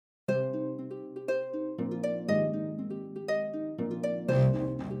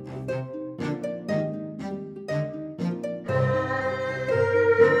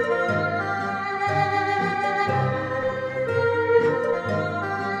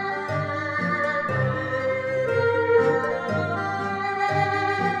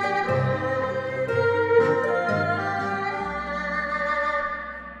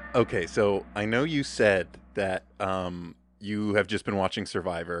Okay, so I know you said that you have just been watching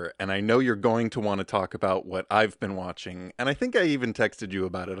Survivor, and I know you're going to want to talk about what I've been watching, and I think I even texted you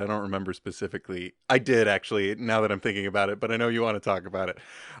about it. I don't remember specifically. I did, actually, now that I'm thinking about it, but I know you want to talk about it.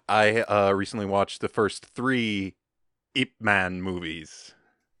 I recently watched the first three Ip Man movies.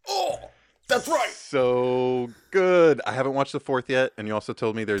 Oh, that's right. So good. I haven't watched the fourth yet, and you also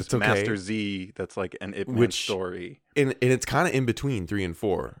told me there's That's okay. Master Z that's like an Ip Man story. And it's kind of in between 3 and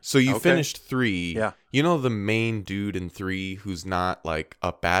 4. So you finished 3. Yeah. You know the main dude in 3 who's not like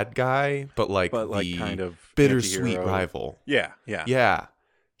a bad guy, but like the kind of bittersweet anti-hero. rival. Yeah. Yeah.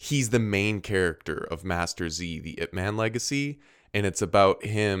 He's the main character of Master Z, the Ip Man legacy, and it's about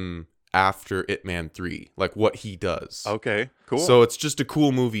him after Ip Man 3, like what he does. Okay, cool. So it's just a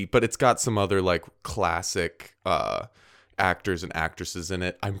cool movie, but it's got some other like classic actors and actresses in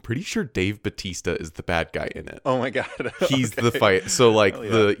it. I'm pretty sure Dave Bautista is the bad guy in it. Oh my god. He's the fight. So like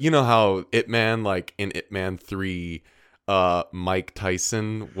yeah. you know how Ip Man, like in Ip Man 3, Mike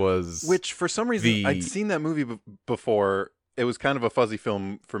Tyson was, which for some reason I'd seen that movie before. It was kind of a fuzzy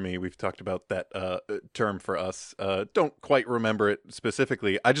film for me. We've talked about that term for us. Don't quite remember it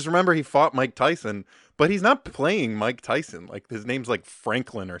specifically. I just remember he fought Mike Tyson, but he's not playing Mike Tyson. Like his name's like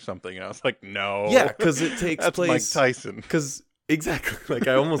Franklin or something. And I was like, no. Yeah, because it takes That's place Mike Tyson. Because exactly, like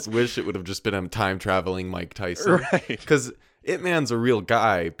I almost wish it would have just been a time traveling Mike Tyson. Right. Because Ip Man's a real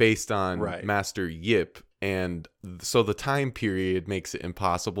guy based on Right. Master Yip, and so the time period makes it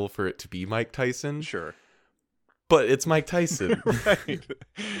impossible for it to be Mike Tyson. Sure. But it's Mike Tyson. Right.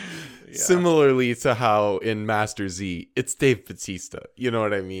 Yeah. Similarly to how in Master Z, it's Dave Bautista. You know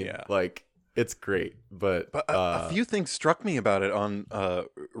what I mean? Yeah. Like, it's great. But a few things struck me about it on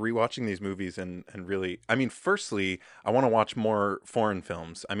rewatching these movies and really, I mean, firstly, I want to watch more foreign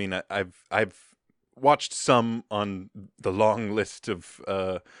films. I mean, I've watched some on the long list of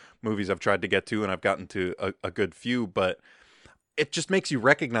movies I've tried to get to, and I've gotten to a good few, but it just makes you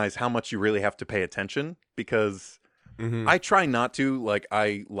recognize how much you really have to pay attention, because I try not to. Like,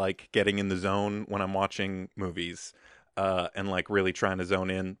 I like getting in the zone when I'm watching movies and like really trying to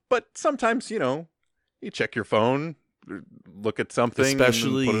zone in. But sometimes, you check your phone, look at something,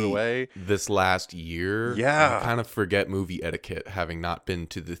 especially and put it away. This last year, Yeah. I kind of forget movie etiquette having not been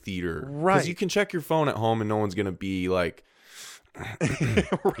to the theater. Right. Because you can check your phone at home and no one's going to be like,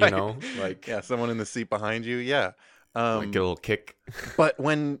 Right. like, Yeah, someone in the seat behind you. Yeah. like get a little kick. But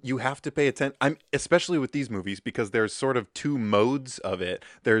when you have to pay attention, especially with these movies, because there's sort of two modes of it.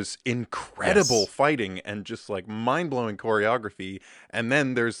 There's incredible fighting and just like mind-blowing choreography, and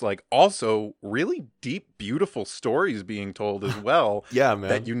then there's like also really deep, beautiful stories being told as well. Yeah, man.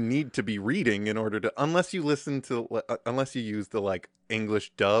 That you need to be reading in order to, unless you use the like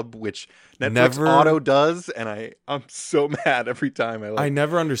English dub, which Netflix auto does, and I'm so mad every time I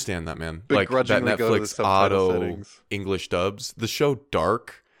never understand that, man. Like that Begrudgingly go to the Netflix subtitle auto settings. English dubs. The show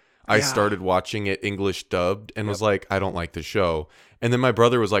Dark, I started watching it English dubbed and was like, I don't like the show. And then my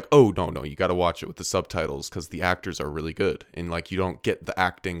brother was like, oh, no, you got to watch it with the subtitles because the actors are really good. And like, you don't get the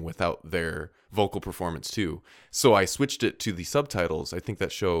acting without their vocal performance too. So I switched it to the subtitles. I think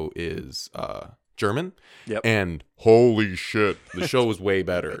that show is German. Yep. And holy shit, the show was way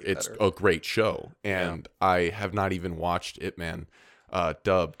better. It's a great show. And I have not even watched Ip Man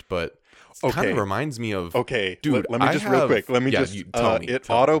dubbed, but it kind of reminds me of... Okay, dude, let me just real quick. Let me just... you tell me. It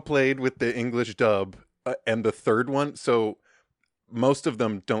auto-played with the English dub, and the third one, so most of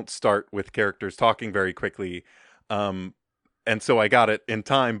them don't start with characters talking very quickly, and so I got it in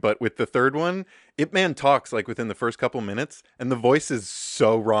time, but with the third one, Ip Man talks like within the first couple minutes, and the voice is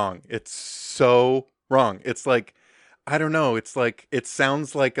so wrong. It's so wrong. It's like, I don't know, it's like, it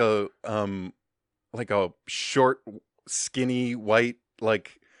sounds like a short, skinny, white,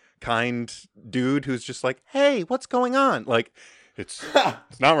 like, kind dude who's just like, hey, what's going on? Like, it's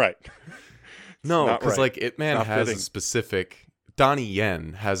not right. No, because like Ip Man Not has fitting. a specific... Donnie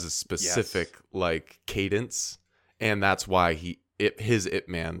Yen has a specific like cadence, and that's why his Ip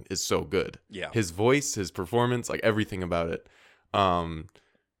Man is so good. Yeah. His voice, his performance, like everything about it.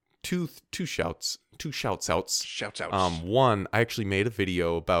 Two shouts outs. Shouts out. One, I actually made a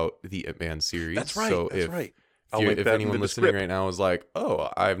video about the Ip Man series. That's right. So that's right. I'll link if that anyone into the listening script. right now is like, oh,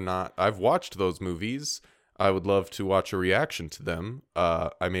 I've watched those movies, I would love to watch a reaction to them.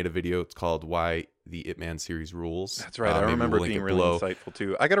 I made a video. It's called "Why the Ip Man Series Rules." That's right. I maybe remember we'll it link being really below. insightful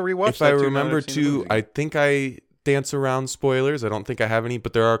too. I got to rewatch If that I too, remember now that I've seen the to, movie. I think I dance around spoilers. I don't think I have any,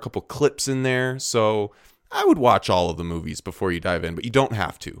 but there are a couple clips in there. So I would watch all of the movies before you dive in, but you don't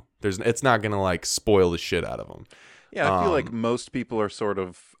have to. It's not gonna like spoil the shit out of them. Yeah, I feel like most people are sort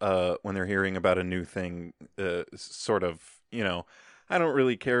of when they're hearing about a new thing, sort of, I don't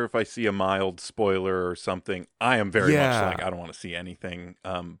really care if I see a mild spoiler or something. I am very much Yeah. like, I don't want to see anything.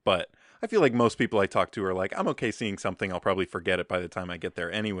 But I feel like most people I talk to are like, I'm okay seeing something. I'll probably forget it by the time I get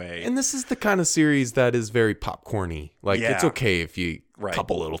there anyway. And this is the kind of series that is very popcorny. Like, it's Yeah. okay if you Right.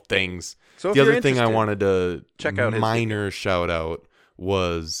 couple little things. So if The you're other thing I interested, wanted to check out his minor shout out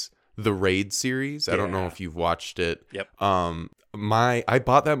was the Raid series. I don't know Yeah. if you've watched it. Yep. I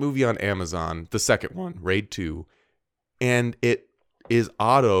bought that movie on Amazon, the second one, Raid 2, and it is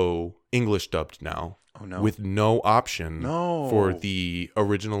auto English dubbed now. Oh, no. With no option No. for the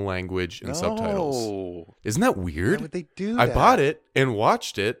original language and subtitles. No. Isn't that Why weird? would they do I that? bought it and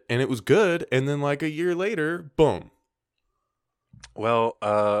watched it, and it was good. And then, like a year later, boom. Well,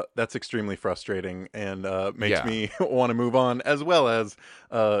 that's extremely frustrating and makes Yeah. me want to move on, as well as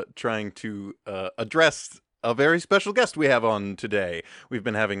trying to address a very special guest we have on today. We've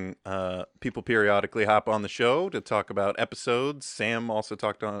been having people periodically hop on the show to talk about episodes. Sam also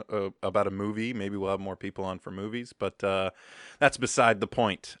talked about a movie. Maybe we'll have more people on for movies, but that's beside the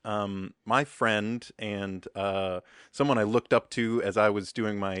point. My friend and someone I looked up to as I was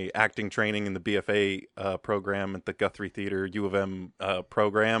doing my acting training in the BFA program at the Guthrie Theater U of M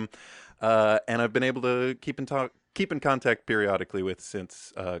program, and I've been able to keep in contact periodically with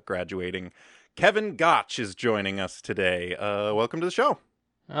since graduating. Kevin Gotch is joining us today. Welcome to the show.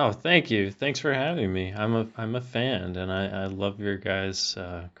 Oh, thank you. Thanks for having me. I'm a fan, and I love your guys'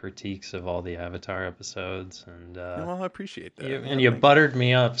 critiques of all the Avatar episodes, and Well, I appreciate that. you buttered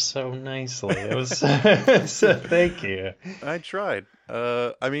me up so nicely. It was so thank you. I tried.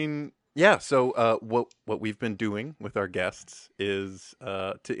 I mean, yeah. So, what we've been doing with our guests is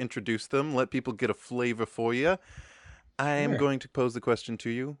to introduce them, let people get a flavor for you. I am Sure. going to pose the question to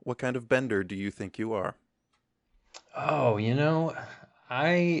you. What kind of bender do you think you are? Oh,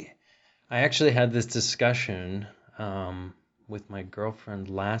 I actually had this discussion with my girlfriend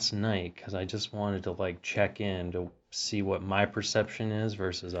last night because I just wanted to like check in to see what my perception is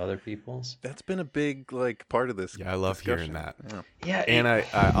versus other people's. That's been a big like part of this. Yeah, I love discussion. hearing that. Yeah. Yeah, And I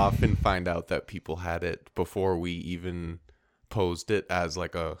often find out that people had it before we even posed it as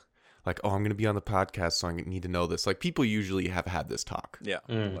like, oh, I'm going to be on the podcast, so I need to know this. Like, people usually have had this talk. Yeah.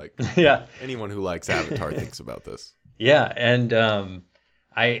 Like, yeah. anyone who likes Avatar thinks about this. Yeah, and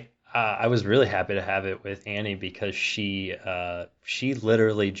I was really happy to have it with Annie because she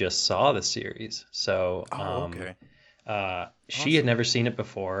literally just saw the series. So Okay. she had never seen it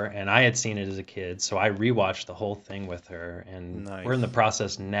before, and I had seen it as a kid, so I rewatched the whole thing with her, and Nice. we're in the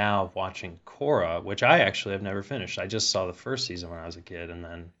process now of watching Korra, which I actually have never finished. I just saw the first season when I was a kid, and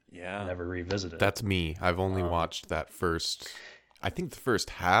then Yeah. never revisited. That's me. I've only watched that I think the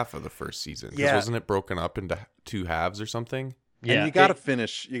first half of the first season. 'Cause Yeah. wasn't it broken up into two halves or something? Yeah, And you gotta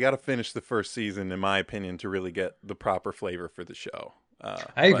finish the first season, in my opinion, to really get the proper flavor for the show.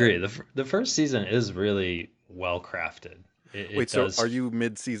 I agree. The first season is really well crafted. It Wait, does, so are you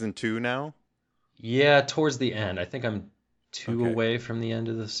mid-season 2 now? Yeah, towards the end. I think I'm two Okay. away from the end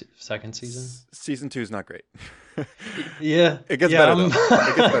of the second season. Season 2 is not great. Yeah, It gets yeah, better, though.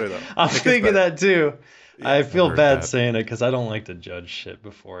 It gets better, though. I'm It gets thinking better. that too. I feel heard bad that. saying it because I don't like to judge shit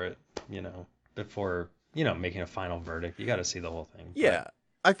before making a final verdict. You got to see the whole thing. Yeah,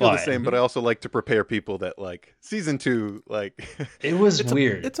 I feel the But- same, but I also like to prepare people that, like, season 2, like... It was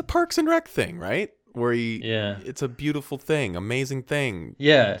weird. It's a Parks and Rec thing, right? Where Yeah. it's a beautiful thing, amazing thing.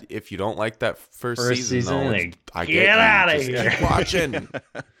 Yeah. If you don't like that first First season, though, like, I get get you. outta Just here. keep watching.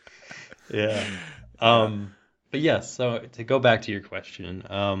 Yeah. But yes, so to go back to your question,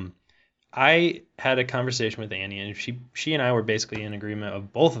 I had a conversation with Annie, and she and I were basically in agreement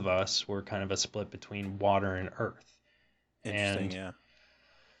of both of us were kind of a split between water and earth. Interesting, And yeah.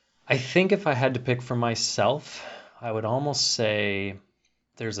 I think if I had to pick for myself, I would almost say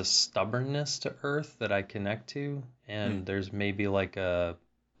there's a stubbornness to earth that I connect to, and there's maybe like a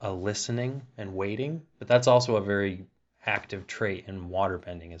listening and waiting, but that's also a very active trait in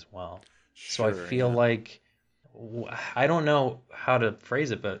waterbending as well. So I Sure, feel yeah. like I don't know how to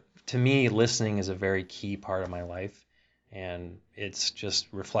phrase it, but to me, listening is a very key part of my life, and it's just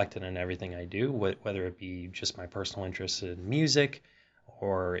reflected in everything I do, whether it be just my personal interest in music,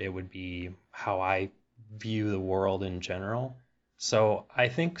 or it would be how I view the world in general. So I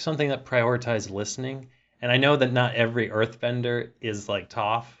think something that prioritizes listening, and I know that not every earthbender is like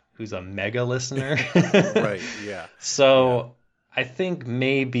Toph, who's a mega listener. Right, yeah. So I think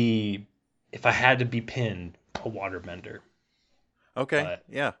maybe if I had to be pinned, a waterbender. Okay, But-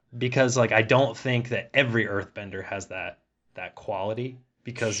 yeah. Because like I don't think that every earthbender has that quality.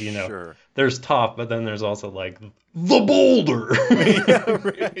 Because Sure. there's Toph, but then there's also like the boulder. Yeah,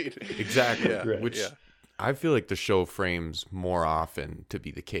 right. Exactly. Yeah, Which yeah. I feel like the show frames more often to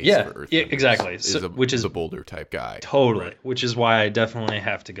be the case Yeah, for Earthbenders. yeah, exactly. So, which is a Boulder type guy. Totally. Right. Which is why I definitely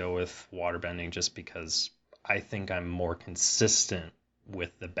have to go with waterbending, just because I think I'm more consistent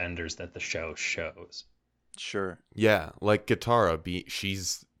with the benders that the show shows. Sure. Yeah, like Katara,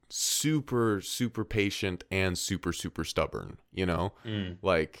 she's super, super patient and super, super stubborn, you know?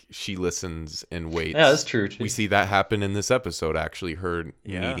 Like, she listens and waits. Yeah, that's true, too. We see that happen in this episode, actually, her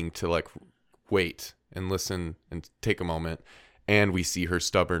Yeah. needing to, like, wait and listen and take a moment. And we see her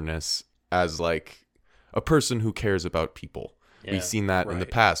stubbornness as, like, a person who cares about people. Yeah. We've seen that in the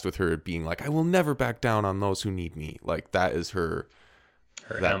Right. past with her being like, I will never back down on those who need me. Like, that is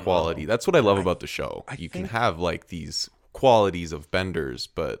that MO. quality. That's what I love about the show. I You can think- have, like, these qualities of benders,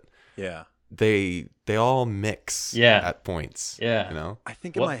 but Yeah. they all mix at points. Yeah. You know? I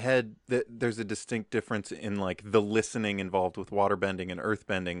think in my head that there's a distinct difference in like the listening involved with waterbending and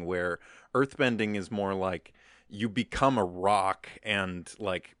earthbending, where earthbending is more like you become a rock and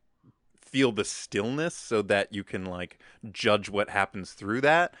like feel the stillness so that you can like judge what happens through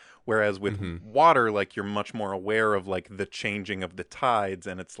that. Whereas with water, like you're much more aware of like the changing of the tides,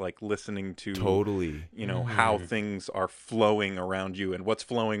 and it's like listening to Totally. you know, how things are flowing around you and what's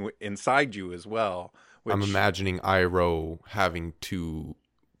flowing inside you as well. Which, I'm imagining Iroh having to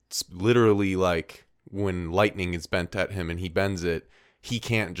literally, like, when lightning is bent at him and he bends it, he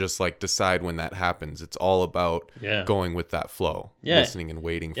can't just like decide when that happens. It's all about going with that flow, listening and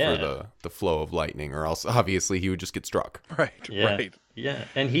waiting for the flow of lightning, or else obviously he would just get struck. right, Yeah. right. Yeah.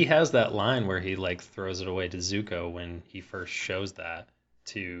 And he has that line where he like throws it away to Zuko when he first shows that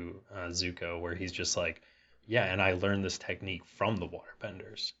to Zuko, where he's just like, yeah, and I learned this technique from the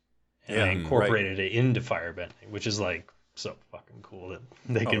waterbenders. And I incorporated it into firebending, which is like so fucking cool that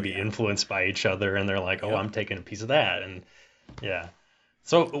they can be influenced by each other, and they're like, oh, I'm taking a piece of that. And yeah.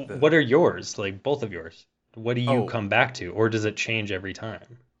 So what are yours? Like both of yours? What do you come back to? Or does it change every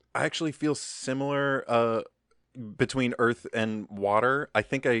time? I actually feel similar between earth and water. I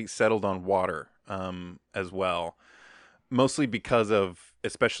think I settled on water as well. Mostly because of,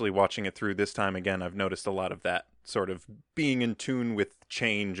 especially watching it through this time again, I've noticed a lot of that sort of being in tune with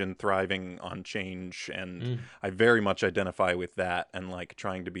change and thriving on change. And I very much identify with that, and like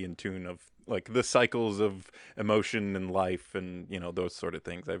trying to be in tune of like the cycles of emotion and life and, you know, those sort of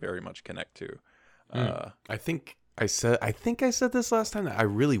things I very much connect to. I think I said this last time, that I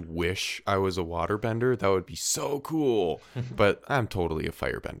really wish I was a waterbender. That would be so cool. But I'm totally a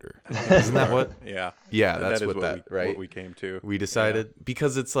firebender. Isn't that what? Yeah. Yeah, That that's is right? what we came to. We decided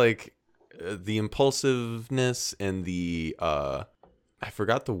because it's like the impulsiveness and the I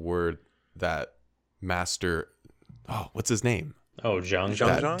forgot the word that master. Oh, what's his name? Oh, Zhang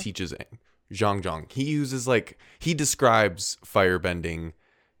Zhang? That teaches Zhang. He uses like he describes firebending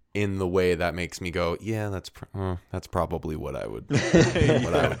in the way that makes me go, yeah, that's probably what I would.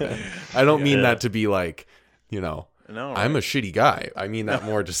 I don't mean that to be like, you know, No, I'm a shitty guy. I mean that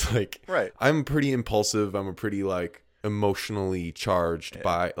more just like, Right. I'm pretty impulsive. I'm a pretty like emotionally charged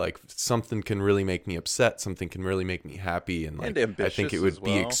by like something can really make me upset. Something can really make me happy. And like, And I think it ambitious would as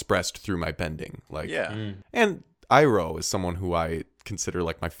be well. expressed through my bending. Like, Yeah. And Iroh is someone who I consider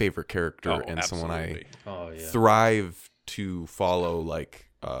like my favorite character, Oh, and someone I absolutely. thrive to follow like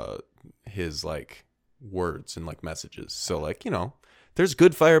his like words and like messages. So like, you know, there's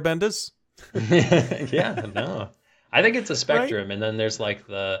good firebenders. Yeah, no. I think it's a spectrum, and then there's like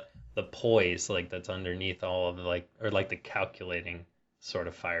the poise, like that's underneath all of the like, or like the calculating sort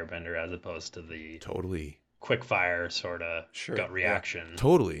of firebender, as opposed to the Totally. quick fire sort of Sure, gut yeah. reaction.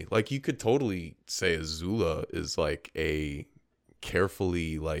 Totally. Like you could totally say Azula is like a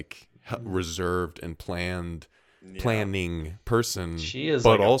carefully like reserved and planning person. She is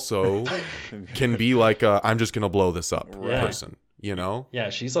but like also can be like a I'm just gonna blow this up Yeah. person. You know?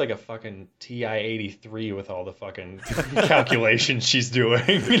 Yeah, she's like a fucking TI-83 with all the fucking calculations she's doing.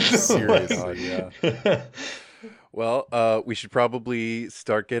 Seriously. Yeah. Well, we should probably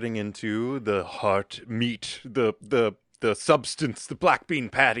start getting into the heart meat, the substance, the black bean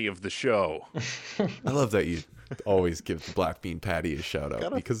patty of the show. I love that you always give the black bean patty a shout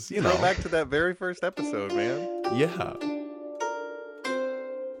out because you Throw know back to that very first episode, man. yeah.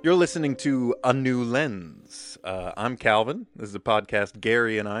 You're listening to A New Lens. I'm Calvin. This is a podcast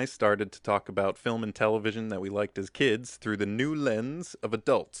Gary and I started to talk about film and television that we liked as kids through the new lens of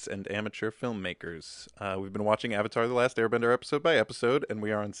adults and amateur filmmakers. We've been watching Avatar: The Last Airbender episode by episode, and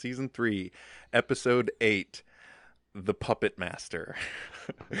we are on season 3, episode 8, The Puppetmaster.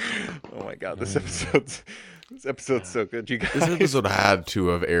 Oh my god, this episode's so good, you guys. This episode had to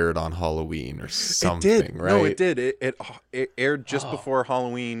have aired on Halloween or something, It did. right? No, it did. It aired just before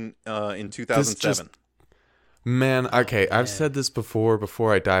Halloween in 2007. Man, okay, I've man. said this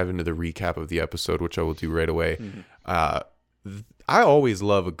before I dive into the recap of the episode, which I will do right away. I always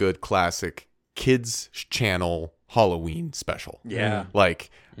love a good classic kids channel Halloween special. Yeah. Like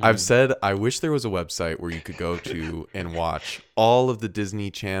I've said, I wish there was a website where you could go to and watch all of the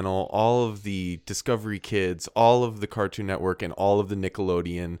Disney Channel, all of the Discovery Kids, all of the Cartoon Network, and all of the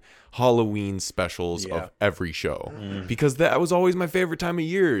Nickelodeon Halloween specials of every show. Because that was always my favorite time of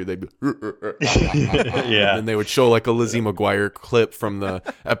year. They'd Yeah. and they would show like a Lizzie McGuire clip from the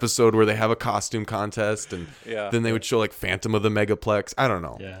episode where they have a costume contest, and then they would show like Phantom of the Megaplex. I don't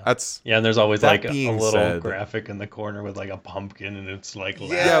know. Yeah. That's Yeah, and there's always that like a being little said- graphic in the corner with like a pumpkin, and it's like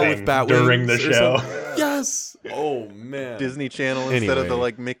yeah, with laughing bat during the wings or show. something. Yes. Oh man. Disney Channel instead of the Anyway.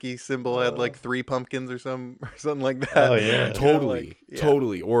 like Mickey symbol had like 3 pumpkins or something like that. Oh, yeah. Totally, Yeah.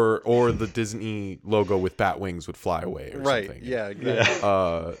 totally. Or the Disney logo with bat wings would fly away or Right. something. Yeah. Exactly.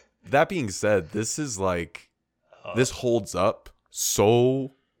 Yeah. That being said, this is like this holds up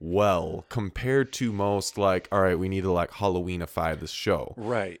so well compared to most like, all right, we need to like Halloweenify this show.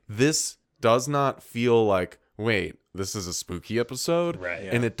 Right. This does not feel like, wait, this is a spooky episode. Right.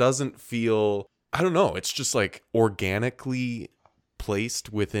 And it doesn't feel, I don't know, it's just like organically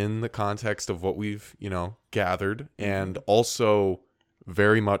placed within the context of what we've, gathered, and also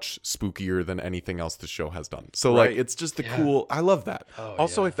very much spookier than anything else the show has done. So like Right. it's just the cool, I love that. Oh,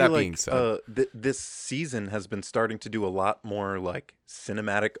 Also, yeah. I feel That being like said- this season has been starting to do a lot more like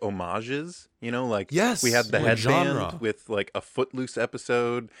cinematic homages. Like Yes, we had the like headband genre. with like a Footloose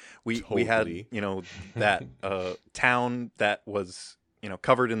episode. We had Totally. that town that was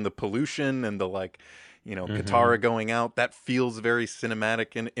covered in the pollution and the like. Katara going out. That feels very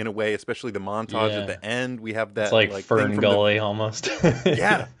cinematic in a way, especially the montage Yeah. at the end. We have that It's like thing Fern from Gully almost.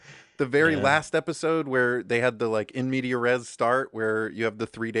 yeah. The very Yeah. last episode where they had the like in media res start where you have the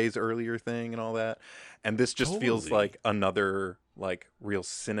 3 days earlier thing and all that. And this just feels Totally. like another like real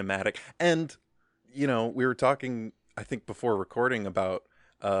cinematic. And we were talking I think before recording about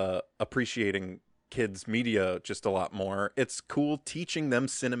appreciating kids media just a lot more. It's cool teaching them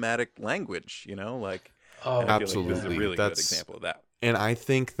cinematic language, like Oh, and I feel like this is a absolutely. really good That's- example of that. And I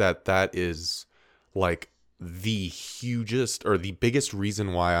think that is like the hugest or the biggest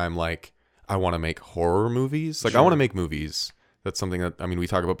reason why I'm like, I want to make horror movies. Like I want to make movies. That's something that, I mean, we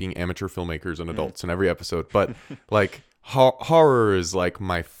talk about being amateur filmmakers and adults in every episode, but like horror is like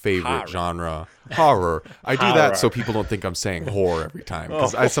my favorite Horror. genre. Horror. I do that so people don't think I'm saying horror every time.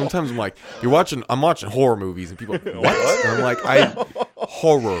 Because I sometimes I'm like, I'm watching horror movies and people are like, what? And I'm like,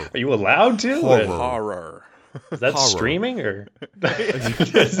 horror. Are you allowed to? Horror. Horror. Is that Horror. streaming or?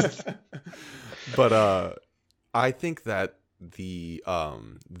 But I think that the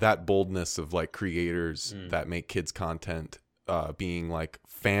that boldness of like creators that make kids content being like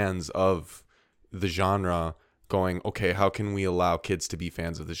fans of the genre, going, okay, how can we allow kids to be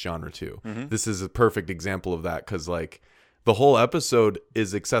fans of this genre too? This is a perfect example of that, because like the whole episode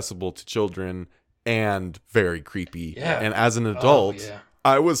is accessible to children and very creepy. Yeah. And as an adult, yeah.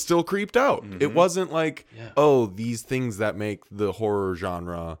 I was still creeped out. It wasn't like, Yeah. oh, these things that make the horror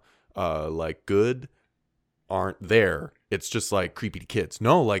genre like good aren't there. It's just like creepy to kids.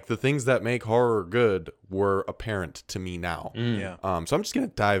 No, like the things that make horror good were apparent to me now. Yeah. So I'm just gonna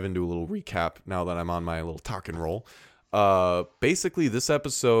dive into a little recap now that I'm on my little talk and roll. Basically, this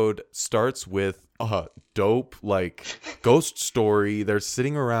episode starts with a dope like ghost story. They're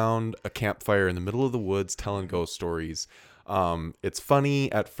sitting around a campfire in the middle of the woods telling ghost stories. It's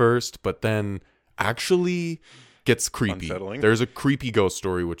funny at first, but then actually gets creepy. Unsettling. There's a creepy ghost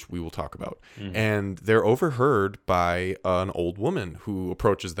story, which we will talk about. And they're overheard by an old woman who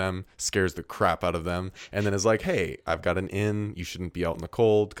approaches them, scares the crap out of them, and then is like, hey, I've got an inn. You shouldn't be out in the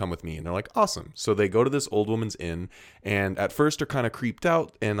cold. Come with me. And they're like, awesome. So they go to this old woman's inn, and at first are kind of creeped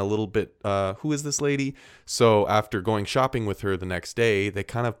out and a little bit, who is this lady? So after going shopping with her the next day, they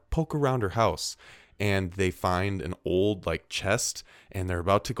kind of poke around her house. And they find an old like chest, and they're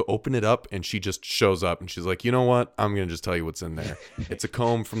about to go open it up, and she just shows up and she's like, you know what? I'm going to just tell you what's in there. It's a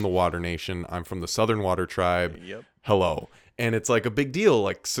comb from the Water Nation. I'm from the Southern Water Tribe. Yep. Hello. And it's like a big deal.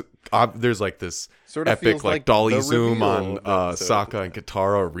 Like there's like this Sort of epic feels like like dolly the zoom reveal on of the episode. Sokka and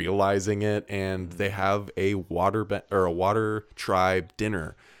Katara realizing it, and they have a water tribe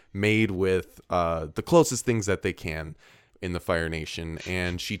dinner made with the closest things that they can in the Fire Nation,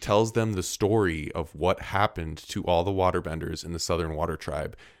 and she tells them the story of what happened to all the waterbenders in the Southern Water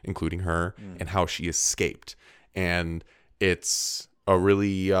Tribe, including her, and how she escaped. And it's a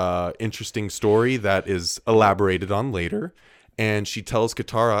really interesting story that is elaborated on later. And she tells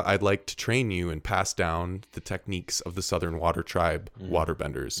Katara, I'd like to train you and pass down the techniques of the Southern Water Tribe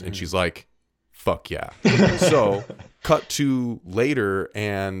waterbenders. And she's like, Fuck yeah. So cut to later,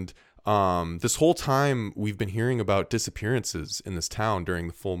 and this whole time we've been hearing about disappearances in this town during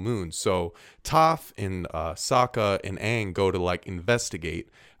the full moon. So Toph and Sokka and Aang go to like investigate,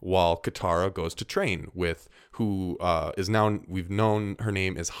 while Katara goes to train with who is now, we've known her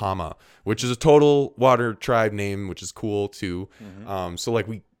name is Hama, which is a total water tribe name, which is cool too. So like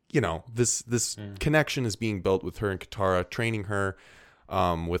we, you know, this connection is being built with her and Katara, training her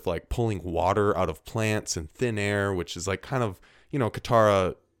with like pulling water out of plants and thin air, which is like kind of, you know,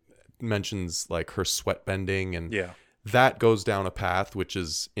 Katara mentions like her sweat bending, and that goes down a path which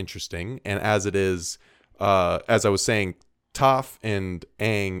is interesting. And as it is, as I was saying, Toph and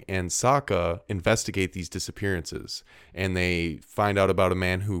Aang and Sokka investigate these disappearances, and they find out about a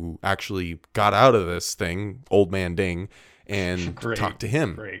man who actually got out of this thing, Old Man Ding, and talk to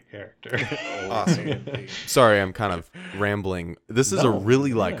him. Great character. Awesome. Sorry, I'm kind of rambling. This is a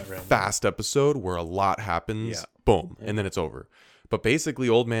really like fast episode where a lot happens. Boom, and then it's over. But basically,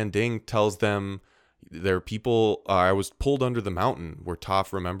 Old Man Ding tells them there are people. I was pulled under the mountain, where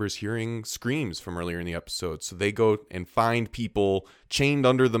Toph remembers hearing screams from earlier in the episode. So they go and find people chained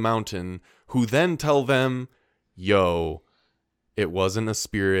under the mountain, who then tell them, "Yo, it wasn't a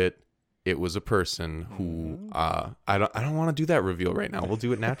spirit. It was a person who I don't want to do that reveal right now. We'll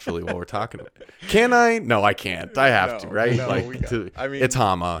do it naturally while we're talking about it. Can I? No, I can't. I have to, right? No, I mean, it's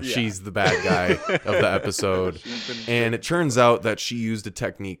Hama. Yeah. She's the bad guy of the episode. And it turns out that she used a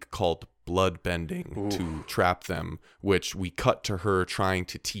technique called blood bending to trap them, which we cut to her trying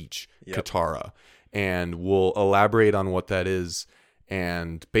to teach Katara. And we'll elaborate on what that is.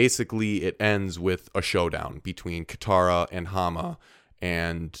 And basically it ends with a showdown between Katara and Hama.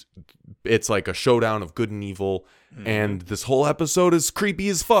 And it's like a showdown of good and evil. And this whole episode is creepy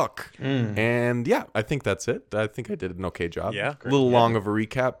as fuck. And yeah, I think that's it. I think I did an okay job. Yeah, a little long of a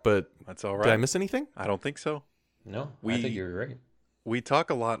recap, but that's all right. Did I miss anything? I don't think so. No, I think you're right. We talk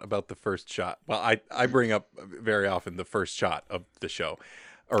a lot about the first shot. Well, I bring up very often the first shot of the show.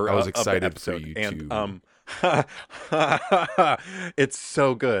 Or I was excited of the episode. for you and, it's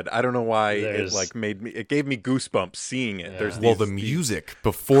so good. I don't know why it gave me goosebumps seeing it. There's the music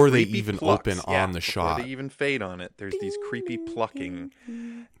before they even open on the shot. Before they even fade on it, there's these creepy plucking.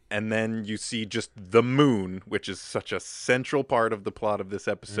 And then you see just the moon, which is such a central part of the plot of this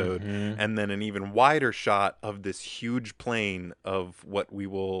episode. And then an even wider shot of this huge plain of what we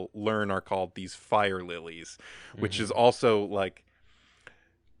will learn are called these fire lilies, which is also like,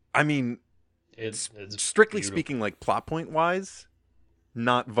 I mean, it's strictly beautiful. Speaking, like plot point wise,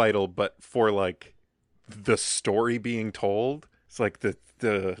 not vital, but for like the story being told, it's like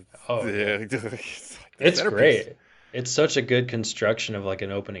it's great. It's such a good construction of like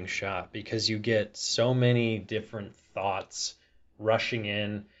an opening shot, because you get so many different thoughts rushing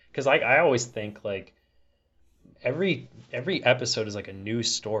in. Because I always think like every episode is like a new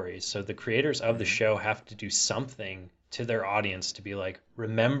story, so the creators of the show have to do something to their audience to be like,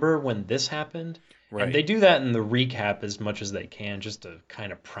 remember when this happened? Right. And they do that in the recap as much as they can, just to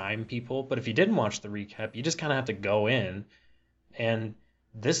kind of prime people. But if you didn't watch the recap, you just kind of have to go in. And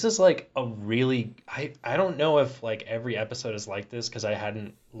this is like a really, I don't know if like every episode is like this, because I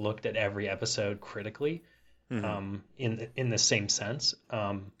hadn't looked at every episode critically in the same sense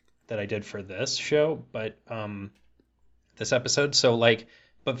that I did for this show, but this episode. So like,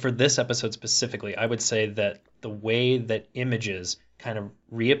 but for this episode specifically, I would say that the way that images kind of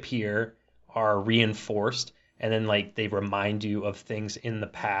reappear are reinforced, and then like they remind you of things in the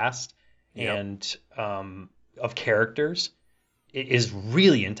past and of characters. It is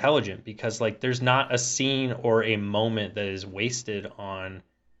really intelligent, because like there's not a scene or a moment that is wasted on.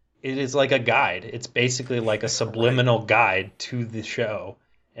 It is like a guide. It's basically like a subliminal guide to the show,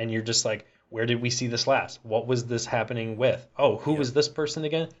 and you're just like, where did we see this last? What was this happening with? Oh, who was this person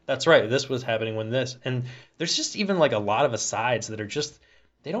again? That's right, this was happening when this. And there's just even like a lot of asides that are just,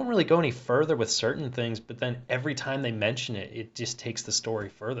 they don't really go any further with certain things, but then every time they mention it, it just takes the story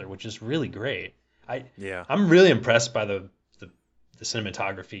further, which is really great. I'm really impressed by the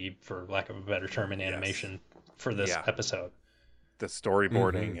cinematography, for lack of a better term, in animation for this episode. The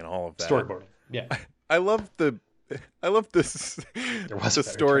storyboarding and all of that. Storyboarding, yeah. I love this. The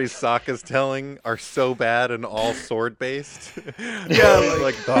stories Sokka's telling are so bad and all sword based.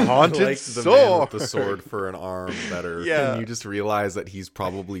 Like the haunted like the sword. Man with the sword for an arm better. And you just realize that he's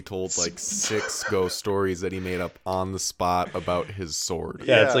probably told like 6 ghost stories that he made up on the spot about his sword.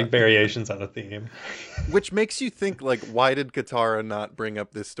 Yeah, it's like variations on a theme. Which makes you think, like, why did Katara not bring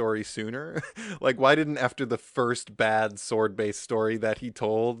up this story sooner? Like, why didn't, after the first bad sword based story that he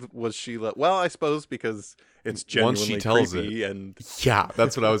told, was she like, well, I suppose because it's once she genuinely tells creepy. it, And yeah,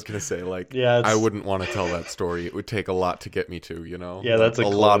 that's what I was gonna say. Like, Yeah, I wouldn't want to tell that story. It would take a lot to get me to, Yeah, that's a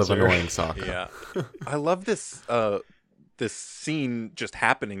lot of closer. annoying Sokka. yeah, I love this this scene just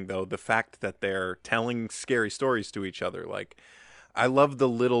happening though. The fact that they're telling scary stories to each other, like. I love the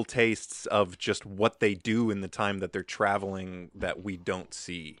little tastes of just what they do in the time that they're traveling that we don't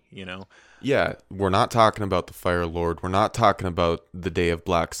see, you know? Yeah, we're not talking about the Fire Lord. We're not talking about the Day of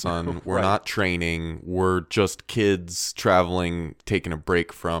Black Sun. We're Right. not training. We're just kids traveling, taking a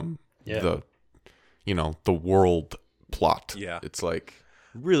break from Yeah. the world plot. Yeah. It's like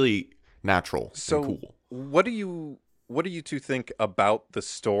really natural So and cool. what do you two think about the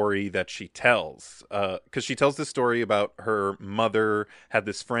story that she tells? Because she tells this story about her mother had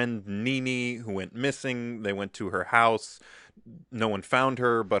this friend Nini who went missing. They went to her house. No one found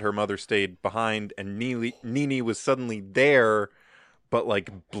her, but her mother stayed behind, and Nini was suddenly there, but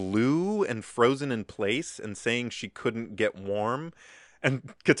like blue and frozen in place, and saying she couldn't get warm.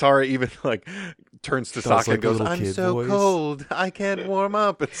 And Katara even like turns to Does, Sokka like, and goes, a little "I'm kid so voice." cold, I can't warm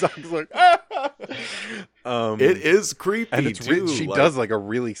up." And Sokka's like, "Ah!" It is creepy and it's too. she does like a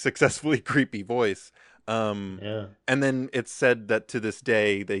really successfully creepy voice. Yeah. And then it's said that to this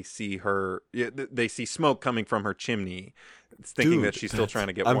day they see they see smoke coming from her chimney, thinking Dude, that she's still trying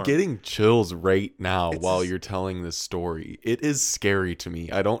to get I'm warm. getting chills right now It's while just- you're telling this story. It is scary to me.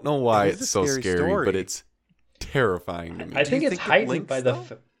 I don't know why It is it's a so scary scary, story. but it's terrifying to me. I think you it's think it heightened links, by the.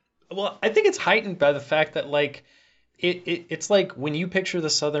 though? Well, I think it's heightened by the fact that like it's like when you picture the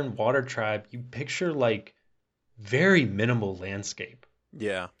Southern Water Tribe, you picture like very minimal landscape.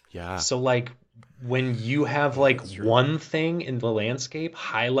 Yeah. Yeah. So like when you have like That's true. one thing in the landscape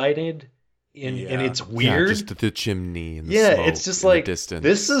highlighted and Yeah. it's Yeah, weird. just the chimney and the Yeah, smoke it's just in the like distance.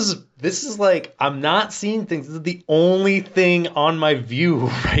 this is like I'm not seeing things. This is the only thing on my view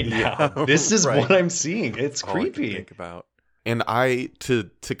right now. Yeah, This is right. what I'm seeing. It's All I can creepy. think about. And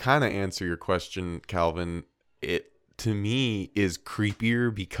to kind of answer your question, Calvin, it to me is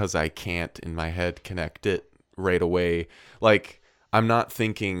creepier because I can't in my head connect it right away. Like, I'm not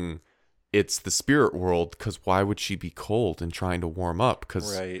thinking it's the spirit world, because why would she be cold and trying to warm up?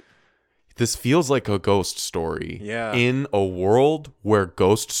 Because Right. this feels like a ghost story. Yeah. In a world where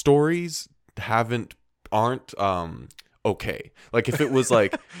ghost stories aren't okay. Like, if it was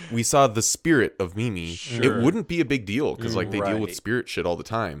like we saw the spirit of Mimi, Sure. it wouldn't be a big deal because like they deal with Right. spirit shit all the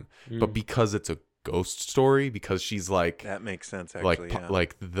time. But because it's a ghost story, because she's like That makes sense, actually. Yeah.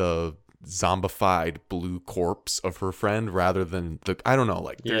 like the zombified blue corpse of her friend rather than I don't know,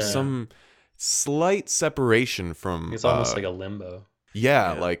 like there's Yeah. some slight separation from It's almost like a limbo.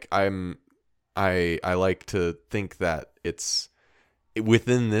 yeah, Yeah. like I like to think that it's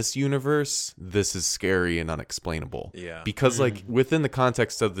within this universe, this is scary and unexplainable. Yeah. Because like within the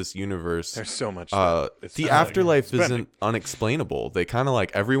context of this universe, There's so much. It's the not- afterlife it's isn't unexplainable. They kind of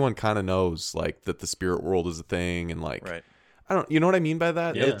like everyone kind of knows like that the spirit world is a thing and like right. I don't, you know what I mean by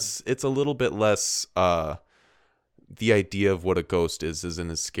that? Yeah. It's a little bit less the idea of what a ghost is isn't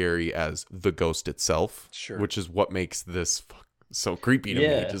as scary as the ghost itself. Sure. Which is what makes this so creepy to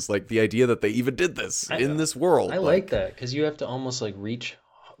Yeah. me. Just like the idea that they even did this I- in this world. I like that because you have to almost like reach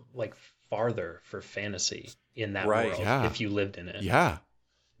like farther for fantasy in that Right. world Yeah. if you lived in it. Yeah.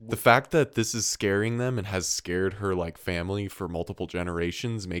 The fact that this is scaring them and has scared her like family for multiple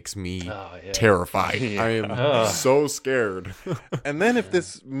generations makes me Oh, yeah. terrified. Yeah. I am Ugh. so scared. And then if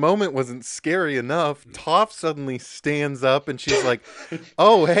this moment wasn't scary enough, Toph suddenly stands up and she's like,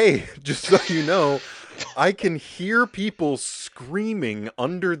 "Oh, hey, just so you know, I can hear people screaming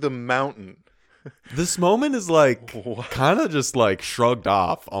under the mountain." This moment is like What? kind of just like shrugged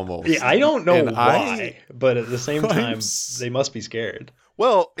off almost. Yeah, I don't know And why, but at the same I'm time, s- they must be scared.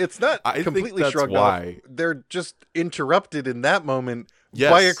 Well, it's not I think completely that's shrugged why. off. They're just interrupted in that moment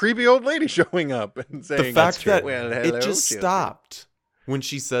Yes. by a creepy old lady showing up and saying, The fact that "Well, hello, it just children." stopped when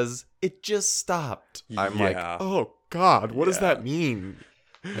she says it just stopped. I'm like, Yeah. oh God, what does Yeah. that mean?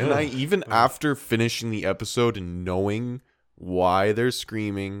 And I even after finishing the episode and knowing why they're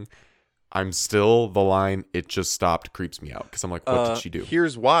screaming, I'm still the line "it just stopped" creeps me out because I'm like, what did she do?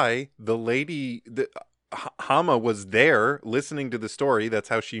 Here's why: the lady, Hama, was there listening to the story. That's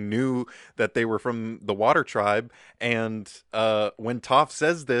how she knew that they were from the Water Tribe. And when Toph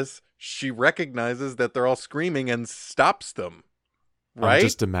says this, she recognizes that they're all screaming and stops them. Right? I'm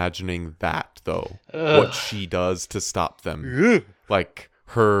just imagining that though, Ugh. what she does to stop them. Ugh. Like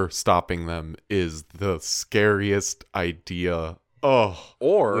her stopping them is the scariest idea. Oh,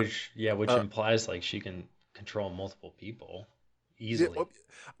 Or Which implies like she can control multiple people easily.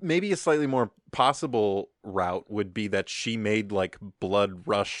 Maybe a slightly more possible route would be that she made like blood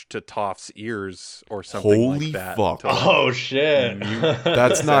rush to Toph's ears or something Holy like that. fuck. To, like, Oh shit. mute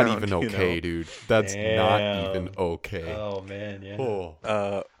That's the not sound, even okay, dude. That's not even Damn. okay. Oh man, yeah.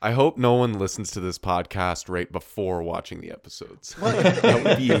 Oh. I hope no one listens to this podcast right before watching the episodes. That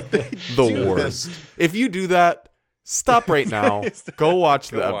would be the worst. If you do that, stop right now. Go watch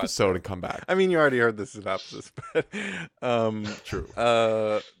the episode and come back. I mean, you already heard the synopsis, but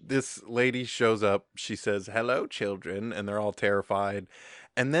True. This lady shows up. She says, "Hello, children," and they're all terrified.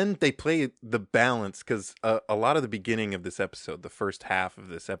 And then they play the balance because a lot of the beginning of this episode, the first half of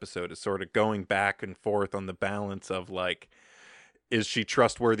this episode, is sort of going back and forth on the balance of like, is she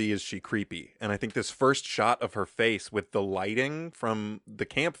trustworthy? Is she creepy? And I think this first shot of her face with the lighting from the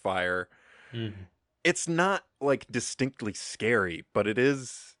campfire, it's not like distinctly scary, but it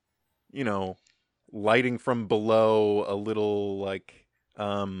is, you know, lighting from below, a little like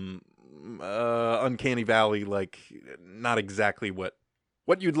uncanny valley, like not exactly what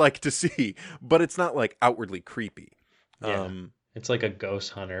you'd like to see, but it's not like outwardly creepy. Yeah. It's like a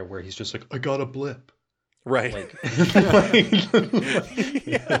ghost hunter where he's just like, I got a blip. Right. Like,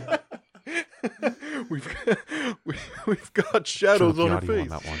 yeah. we've got shadows on her face.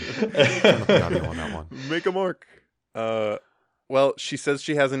 Turn up the audio on that one. Make a mark. Well, she says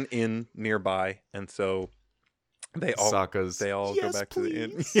she has an inn nearby, and so they all go back to the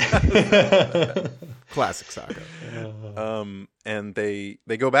inn. Yeah. Classic Sokka. And they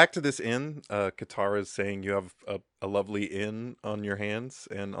go back to this inn. Katara's saying, "You have a lovely inn on your hands,"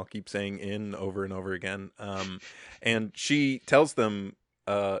 and I'll keep saying "inn" over and over again. And she tells them,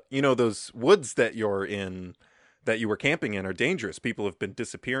 those woods that you're in, that you were camping in, are dangerous. People have been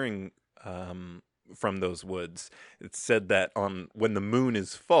disappearing from those woods. It's said that when the moon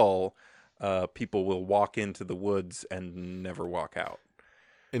is full, people will walk into the woods and never walk out.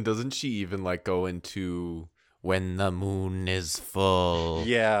 And doesn't she even like go into when the moon is full?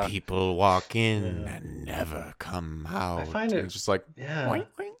 Yeah, people walk in and never come out. I find it just like, yeah.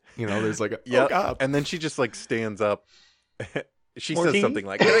 There's like, yeah. Oh God. And then she just like stands up. She More says tea? something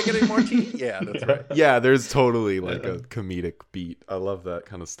like, "Can I get any more tea?" Yeah, that's right. Yeah, there's totally like a comedic beat. I love that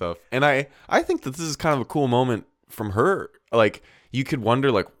kind of stuff. And I think that this is kind of a cool moment from her. Like, you could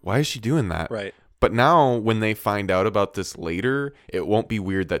wonder, like, why is she doing that? Right. But now when they find out about this later, it won't be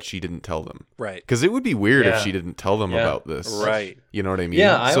weird that she didn't tell them. Right. Because it would be weird if Yeah. she didn't tell them Yeah. about this. Right. You know what I mean?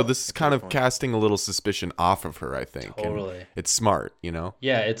 Yeah, So this is kind of casting a little suspicion off of her, I think. And Totally. it's smart, you know?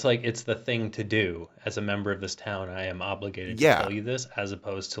 Yeah, it's like it's the thing to do as a member of this town. I am obligated to tell you this, as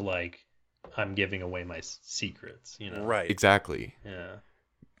opposed to like I'm giving away my secrets. You know? Right. Exactly. Yeah.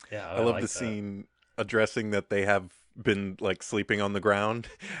 Yeah. I love like the that. scene addressing that they have been like sleeping on the ground,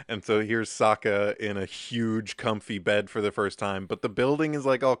 and so here's Sokka in a huge comfy bed for the first time, but the building is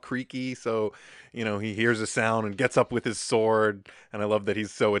like all creaky, so he hears a sound and gets up with his sword, and I love that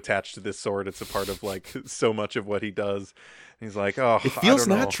he's so attached to this sword. It's a part of like so much of what he does. And he's like, oh, it feels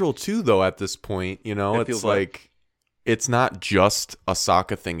natural too, though, at this point. It's feels like it's not just a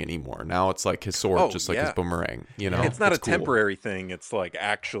Sokka thing anymore. Now it's like his sword, just like his boomerang. It's not a cool. temporary thing. It's like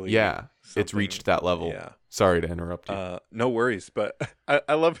actually, it's reached that level. Yeah. Sorry to interrupt you. No worries, but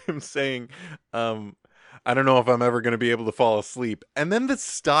I love him saying, I don't know if I'm ever going to be able to fall asleep. And then the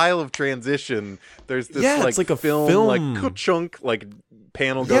style of transition, there's this it's like a film, like ka-chunk, like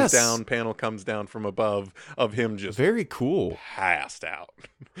panel goes down, panel comes down from above of him just very cool, passed out.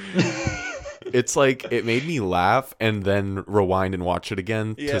 It's like it made me laugh and then rewind and watch it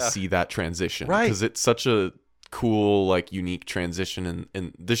again to see that transition, right? Because it's such a cool, like, unique transition,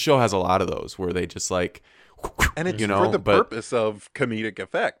 and this show has a lot of those where they just like, and it's for the purpose of comedic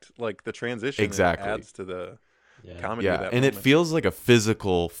effect, like the transition adds to the comedy. Yeah, of that and moment. it feels like a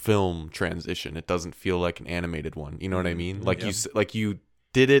physical film transition. It doesn't feel like an animated one. You know what I mean? Like you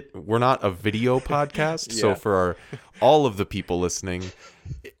did it. We're not a video podcast, so for all of the people listening,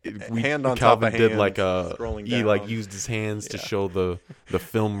 hand on Calvin top of did hands, like scrolling down. like used his hands to show the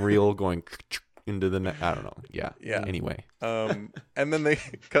film reel going into the net. I don't know. Yeah. Anyway. And then they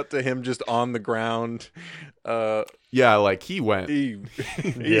cut to him just on the ground. Like he went. He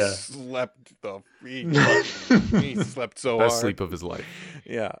slept he slept so Best hard. sleep of his life.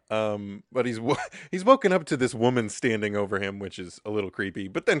 Yeah. But he's woken up to this woman standing over him, which is a little creepy.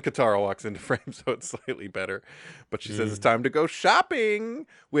 But then Katara walks into frame, so it's slightly better. But she says it's time to go shopping,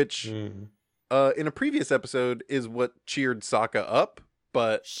 which in a previous episode is what cheered Sokka up.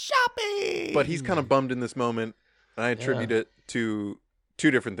 But shopping. But he's kind of bummed in this moment, and I attribute it to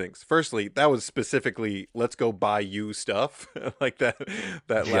two different things. Firstly, that was specifically let's go buy you stuff like that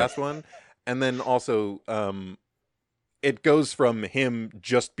last one, and then also it goes from him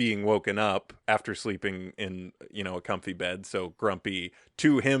just being woken up after sleeping in, a comfy bed, so grumpy,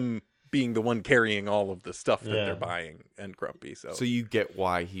 to him being the one carrying all of the stuff that they're buying and grumpy. So you get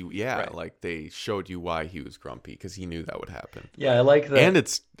why Right. like they showed you why he was grumpy because he knew that would happen. Yeah, I like that. And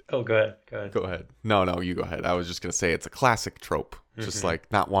it's Oh, go ahead. Go ahead. Go ahead. No, you go ahead. I was just gonna say it's a classic trope, just like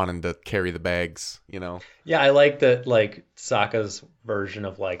not wanting to carry the bags. Yeah, I like that. Like Sokka's version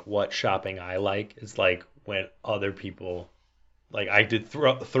of like what shopping I like is like when other people, like I did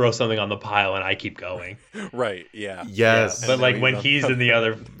throw something on the pile and I keep going. right, yeah. Yes. Yeah, but And like now when on he's the in the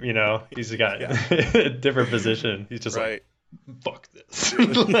other, he's got a different position. He's just right. like, fuck this.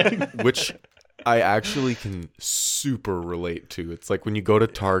 Like, Which I actually can super relate to. It's like when you go to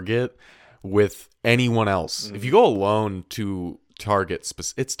Target with anyone else. If you go alone to Target,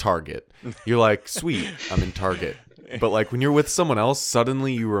 it's Target. You're like, sweet, I'm in Target. But like when you're with someone else,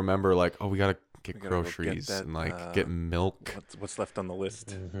 suddenly you remember like, oh, we gotta get groceries and like get milk. What's left on the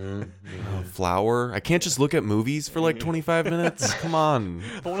list? Flour. I can't just look at movies for like 25 minutes. Come on.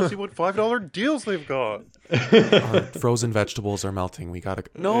 I want to see what $5 deals they've got. Our frozen vegetables are melting. We gotta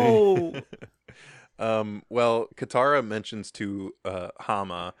no. Well, Katara mentions to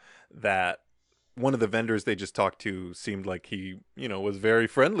Hama that one of the vendors they just talked to seemed like he, was very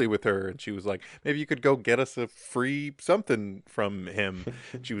friendly with her, and she was like, "Maybe you could go get us a free something from him."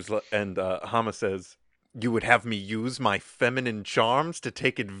 And Hama says, "You would have me use my feminine charms to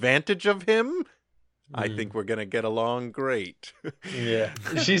take advantage of him? I think we're gonna get along great." yeah,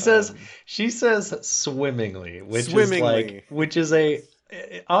 she says swimmingly, which is I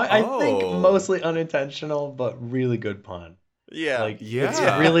think mostly unintentional but really good pun. Yeah, Like Yeah. it's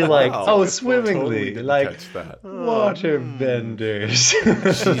really like Wow. swimmingly, Totally like catch that. water benders.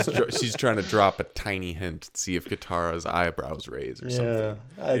 She's trying to drop a tiny hint to see if Katara's eyebrows raise or something.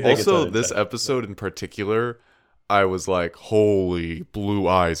 I think it's Also, this unintentional. episode in particular, I was like, holy blue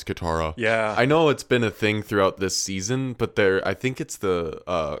eyes, Katara. Yeah. I know it's been a thing throughout this season, but I think it's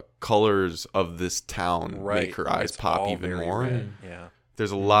the colors of this town make her eyes It's pop all even very more. red. Yeah.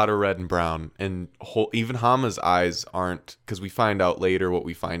 There's a lot of red and brown, and even Hama's eyes aren't, because we find out later what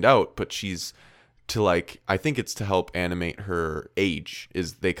we find out, but she's to like, I think it's to help animate her age,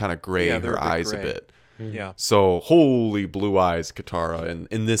 is they kind of gray they're her eyes gray. a bit. Yeah. So holy blue eyes, Katara. And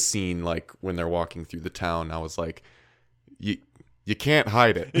in this scene, like when they're walking through the town, I was like, you can't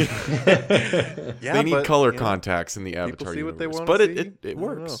hide it. Yeah, They need but, color contacts in the Avatar see what they universe, wanna but see. it I don't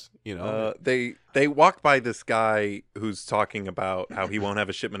works. They walked by this guy who's talking about how he won't have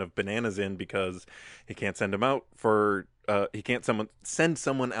a shipment of bananas in because he can't send them out for he can't send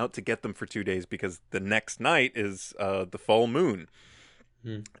someone out to get them for 2 days because the next night is the full moon.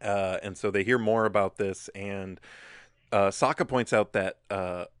 And so they hear more about this, and Sokka points out that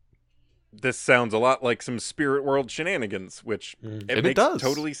this sounds a lot like some spirit world shenanigans, which it makes does.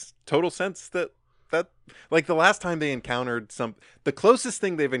 total sense that like the last time they encountered the closest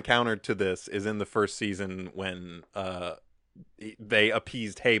thing they've encountered to this is in the first season when they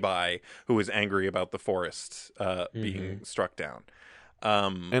appeased Heibai, who was angry about the forest being struck down.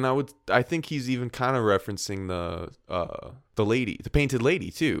 And I think he's even kind of referencing the lady, the painted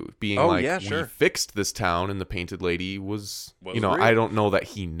lady too, being like, yeah, sure. we fixed this town, and the painted lady was real. I don't know that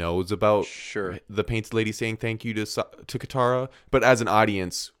he knows about Sure. the painted lady saying thank you to Katara, but as an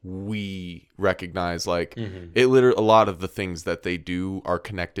audience, we recognize like it literally, a lot of the things that they do are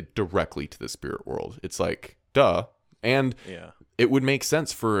connected directly to the spirit world. It's like, duh. And it would make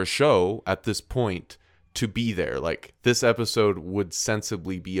sense for a show at this point to be there. Like this episode would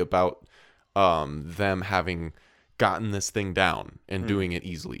sensibly be about them having gotten this thing down and doing it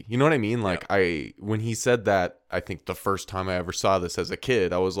easily. You know what I mean? Like when he said that, I think the first time I ever saw this as a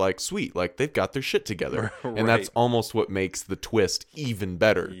kid, I was like, sweet, like they've got their shit together. Right. And that's almost what makes the twist even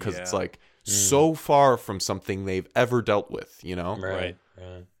better, because it's like so far from something they've ever dealt with, Right.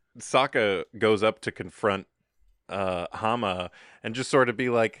 Sokka goes up to confront Hama and just sort of be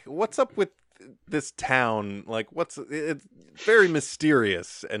like, "What's up with this town? Like, it's very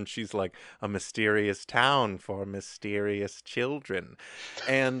mysterious." And she's like, "A mysterious town for mysterious children."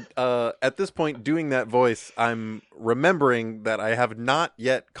 And at this point, doing that voice, I'm remembering that I have not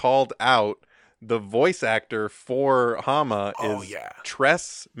yet called out the voice actor for Hama is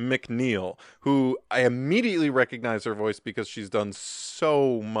Tress MacNeille, who I immediately recognize her voice because she's done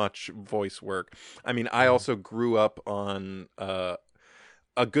so much voice work. I mean, I also grew up on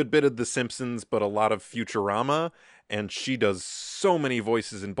a good bit of The Simpsons, but a lot of Futurama, and she does so many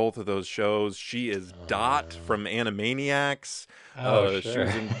voices in both of those shows. She is Dot from Animaniacs. Sure. She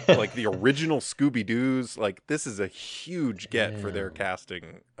was in like the original Scooby-Doo's. Like, this is a huge get for their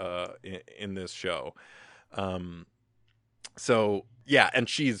casting in this show. So yeah, and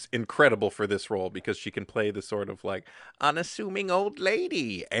she's incredible for this role because she can play the sort of like unassuming old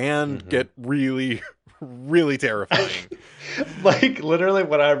lady and Mm-hmm. get really, really terrifying. Like literally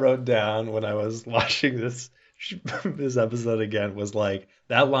what I wrote down when I was watching this episode again was like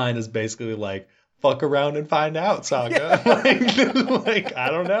that line is basically like fuck around and find out, Sokka. Like I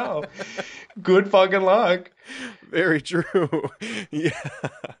don't know. Good fucking luck. Very true. Yeah.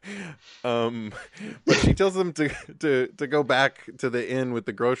 But she tells them to go back to the inn with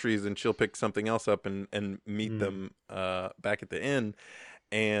the groceries, and she'll pick something else up and meet them back at the inn.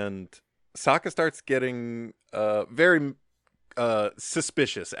 And Sokka starts getting very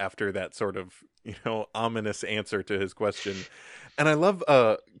suspicious after that sort of, ominous answer to his question. And I love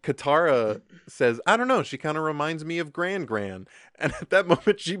Katara says, I don't know, she kind of reminds me of Gran. And at that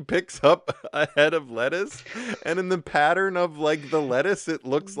moment she picks up a head of lettuce, and in the pattern of like the lettuce it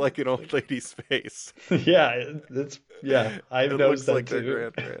looks like an old lady's face. Yeah, I've It noticed looks that like too. their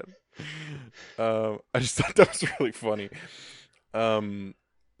Gran. I just thought that was really funny.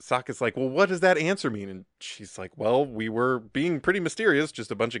 Sokka's like, well, what does that answer mean? And she's like, well, we were being pretty mysterious,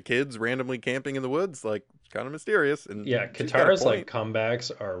 just a bunch of kids randomly camping in the woods, like kind of mysterious. And Yeah, she's got a Katara's like point. comebacks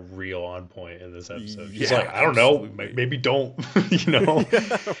are real on point in this episode. She's Yeah, like, I don't know, absolutely. maybe don't, you know?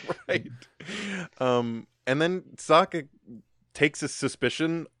 Yeah, right. And then Sokka takes his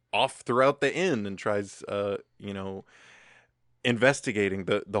suspicion off throughout the inn and tries, investigating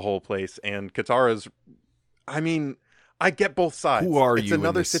the whole place. And Katara's, I mean, I get both sides. Who are it's you in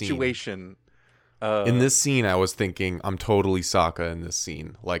another this scene? situation. In this scene, I was thinking I'm totally Sokka in this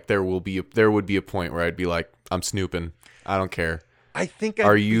scene. Like there would be a point where I'd be like, I'm snooping. I don't care. I think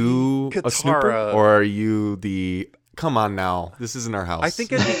Are you Katara, a snooper or are you the? Come on now, this isn't our house. I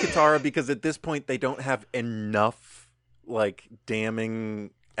think I'd be Katara because at this point they don't have enough like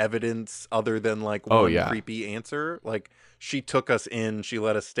damning evidence other than like one creepy answer. Like she took us in, she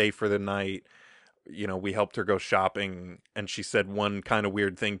let us stay for the night. We helped her go shopping, and she said one kind of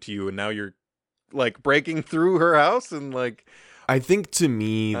weird thing to you, and now you're like breaking through her house and like. I think to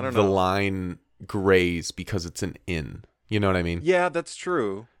me I don't the know. line grays because it's an inn. You know what I mean? Yeah, that's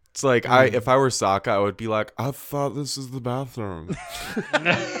true. It's like if I were Sokka, I would be like, I thought this is the bathroom.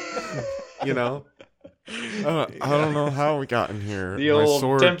 You know? I don't know how we got in here. The My old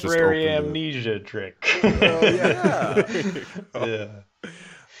sword temporary just opened it. amnesia trick. Oh yeah.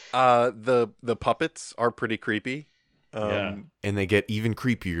 Yeah. The puppets are pretty creepy. Yeah. And they get even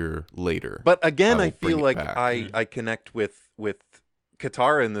creepier later. But again, I I will bring feel it like back. I connect with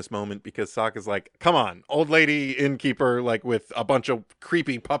Katara in this moment because Sokka's like, come on, old lady innkeeper, like with a bunch of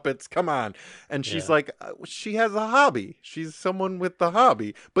creepy puppets, come on. And she's Yeah. like, she has a hobby. She's someone with the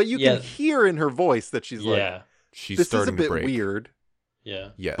hobby. But you Yeah. can hear in her voice that she's like, Yeah. She's this is a starting to bit break. weird. Yeah.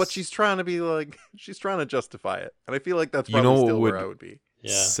 Yes. But she's trying to be like, she's trying to justify it. And I feel like that's You probably know what still where would- I would be.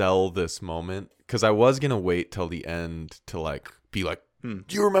 Yeah. sell this moment. Because I was going to wait till the end to like be like, Hmm.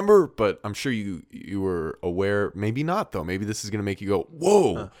 do you remember? But I'm sure you were aware. Maybe not, though. Maybe this is going to make you go,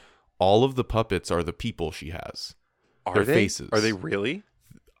 whoa. Huh. All of the puppets are the people she has. Are Their they? faces. Are they really?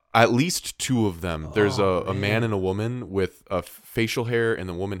 At least two of them. There's Oh, a man man. and a woman with a facial hair, and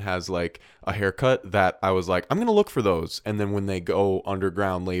the woman has like a haircut that I was like, I'm going to look for those. And then when they go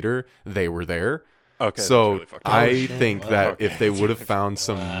underground later, they were there. Okay. So that's really fucked up. I Oh, shit. think Wow. that Okay. if they would have found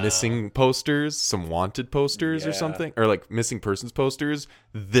some Wow. missing posters, some wanted posters or Yeah. something, or like missing persons posters,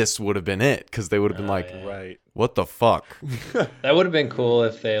 this would have been it. Because they would have been Oh, like, yeah. Right. what the fuck? That would have been cool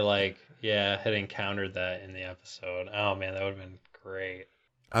if they had encountered that in the episode. Oh man, that would have been great.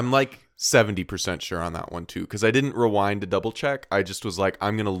 I'm like 70% sure on that one too, because I didn't rewind to double check. I just was like,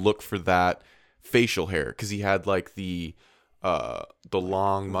 I'm gonna look for that facial hair because he had like the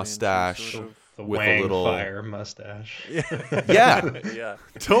long mustache. sort of. The With a Wang little- fire mustache. Yeah, Yeah.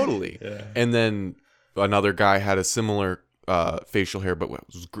 totally. Yeah. And then another guy had a similar facial hair, but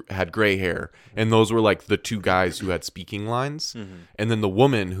had gray hair, and those were like the two guys who had speaking lines. Mm-hmm. And then the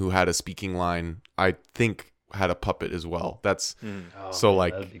woman who had a speaking line, I think, had a puppet as well. That's Oh, So, man,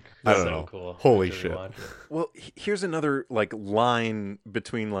 like, that'd be I don't so know. Cool. Holy I should shit. rewatch it. Well, here's another like line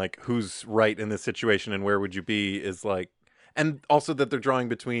between like who's right in this situation and where would you be is like, and also that they're drawing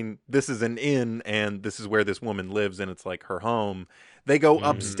between this is an inn and this is where this woman lives and it's like her home. They go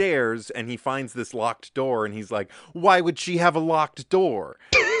upstairs and he finds this locked door and he's like, why would she have a locked door?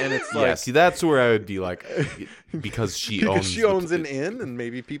 And it's like, yeah. See, that's where I would be like, because she because owns she the- owns an inn and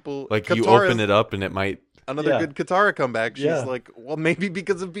maybe people like you Katara's- open it up and it might. Another Yeah. good Katara comeback. She's Yeah. like, well, maybe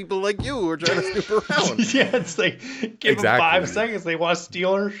because of people like you who are trying to snoop around. Yeah, it's like give them Exactly. 5 seconds. They want to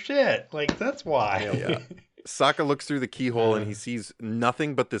steal her shit. Like that's why. Yeah. Sokka looks through the keyhole and he sees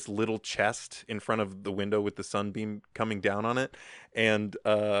nothing but this little chest in front of the window with the sunbeam coming down on it. And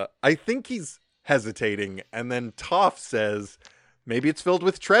I think he's hesitating. And then Toph says, maybe it's filled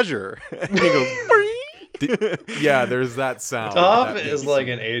with treasure. And he goes, yeah, there's that sound. Toph is like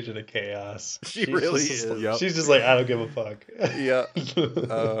an agent of chaos. She really is. Yep. She's just like, I don't give a fuck. Yeah.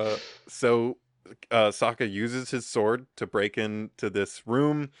 So Sokka uses his sword to break into this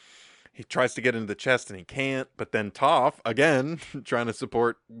room. He tries to get into the chest and he can't. But then Toph, again, trying to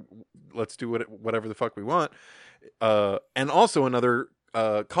support, let's do whatever the fuck we want. And also another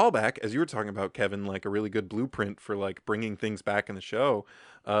callback, as you were talking about, Kevin, like a really good blueprint for like bringing things back in the show.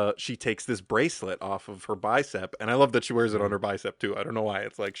 She takes this bracelet off of her bicep, and I love that she wears it on her bicep too. I don't know why.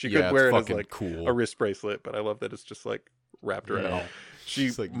 It's like she could wear it as like cool. a wrist bracelet, but I love that it's just like wrapped around. Yeah. She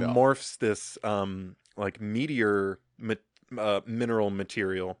like, morphs this like meteor mineral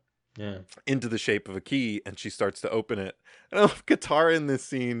material into the shape of a key, and she starts to open it. And I love Katara in this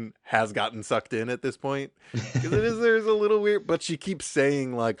scene has gotten sucked in at this point, because there's a little weird, but she keeps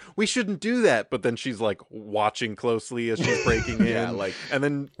saying like, we shouldn't do that, but then she's like watching closely as she's breaking in, like, and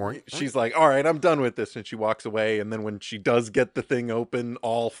then she's like, all right, I'm done with this, and she walks away. And then when she does get the thing open,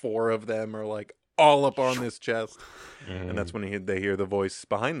 all four of them are like all up on this chest, and that's when they hear the voice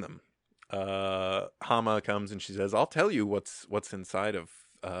behind them. Hama comes and she says, I'll tell you what's inside of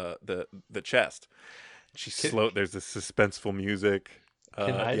the chest. There's this suspenseful music.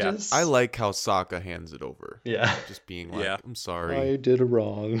 I like how Sokka hands it over. Yeah. Just being like, I'm sorry. I did it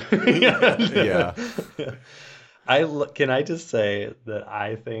wrong. Yeah. Can I just say that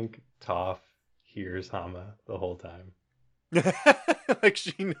I think Toph hears Hama the whole time. Like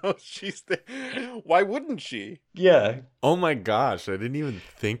she knows she's there. Why wouldn't she? Yeah. Oh my gosh, I didn't even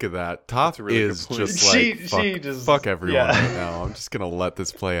think of that. Toph really is good point. just like, fuck everyone right now. I'm just gonna let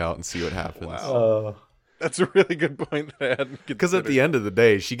this play out and see what happens. Wow. That's a really good point that I hadn't considered. Because at the end of the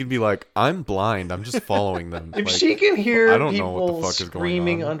day, she could be like, I'm blind. I'm just following them. If like, she can hear I don't know what the people fuck is going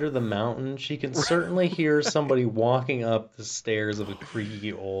screaming on. under the mountain, she can certainly hear somebody walking up the stairs of a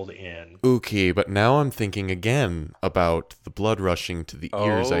creaky old inn. Okay, but now I'm thinking again about the blood rushing to the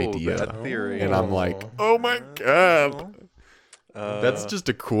ears idea. That theory. And I'm like, oh my god. That's just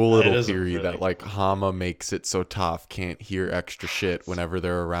a cool little theory that like Hama makes it so Toph can't hear extra shit whenever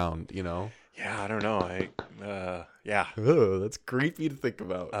they're around, you know? Yeah, I don't know. Yeah. Oh, that's creepy to think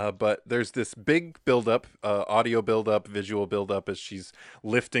about. But there's this big buildup, audio buildup, visual buildup as she's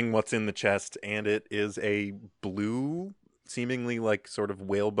lifting what's in the chest, and it is a blue, seemingly like sort of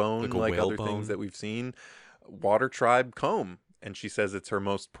whalebone, like other things that we've seen, water tribe comb. And she says it's her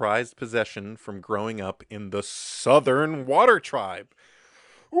most prized possession from growing up in the Southern Water Tribe.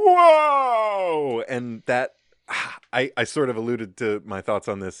 Whoa! And that... I sort of alluded to my thoughts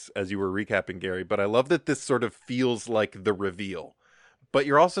on this as you were recapping, Gary, but I love that this sort of feels like the reveal. But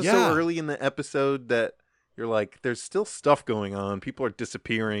you're also so early in the episode that you're like, there's still stuff going on. People are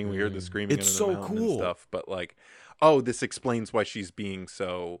disappearing. We hear the screaming under the mountain and stuff. But like, oh, this explains why she's being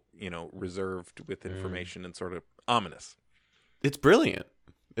so, reserved with information and sort of ominous. It's brilliant.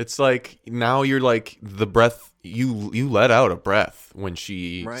 It's like, now you're like, the breath, you let out a breath when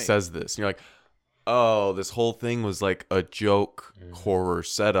she says this. And you're like, oh, this whole thing was like a joke horror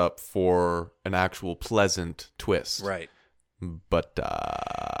setup for an actual pleasant twist. Right. But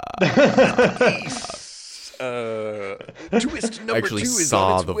twist number actually 2 is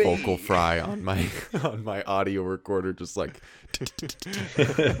saw on its the way. vocal fry on my audio recorder, just like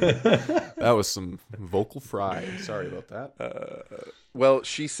that was some vocal fry. Sorry about that. Well,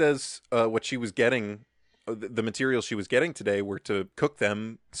 she says what she was getting. The materials she was getting today were to cook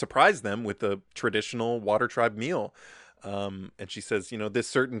them, surprise them with a traditional Water Tribe meal. And she says, this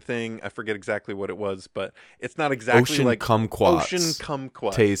certain thing, I forget exactly what it was, but it's not exactly Ocean like kumquats. Ocean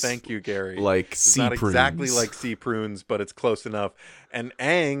kumquats. Tastes Thank you, Gary. like it's sea not prunes. Exactly like sea prunes, but it's close enough. And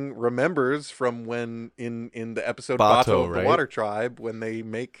Aang remembers from when in the episode Bato of the Water Tribe when they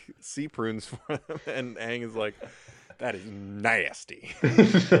make sea prunes for them, and Aang is like, that is nasty.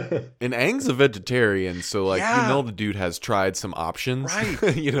 And Aang's a vegetarian, so like the dude has tried some options.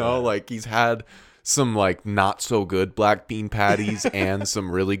 Right. Like he's had some like not so good black bean patties and some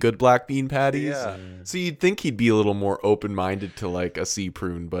really good black bean patties. Yeah. So you'd think he'd be a little more open-minded to like a sea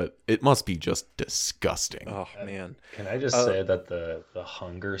prune, but it must be just disgusting. Oh man. Can I just say that the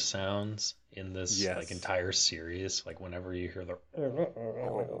hunger sounds in this like entire series, like whenever you hear the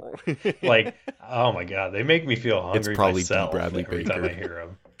like, oh my god, they make me feel hungry. It's probably myself D. Bradley every Baker. time I hear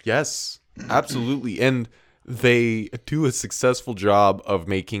them. Yes, absolutely. And they do a successful job of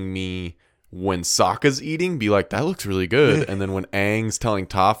making me when Sokka's eating, be like, that looks really good. And then when Aang's telling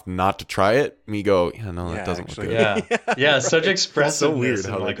Toph not to try it, me go, yeah, no, that doesn't look good. Yeah, such expressiveness. So weird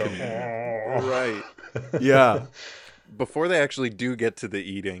how like they can... Right. Yeah. Before they actually do get to the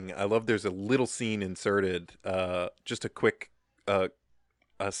eating, I love there's a little scene inserted, just a quick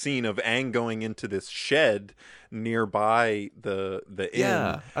a scene of Aang going into this shed nearby the inn.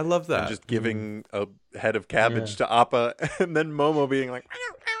 Yeah, I love that. And just giving a head of cabbage to Appa, and then Momo being like,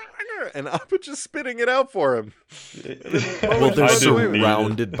 and Appa just spitting it out for him. Well, they're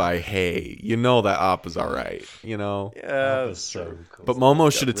surrounded by hay. You know that Appa's all right, you know? Yeah, that's so cool. But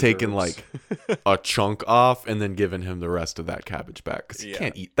Momo should have taken like a chunk off and then given him the rest of that cabbage back, because he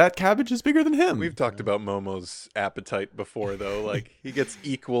can't eat. That cabbage is bigger than him. We've talked about Momo's appetite before, though. Like, he gets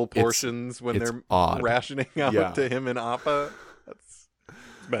equal portions when they're rationing out to him and Appa. That's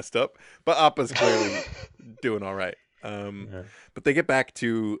messed up. But Appa's clearly doing all right. But they get back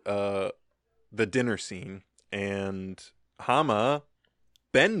to the dinner scene, and Hama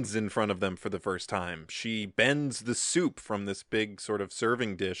bends in front of them for the first time. She bends the soup from this big sort of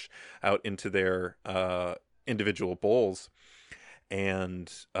serving dish out into their individual bowls.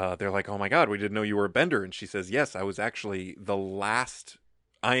 And they're like, oh my God, we didn't know you were a bender. And she says, yes, I was actually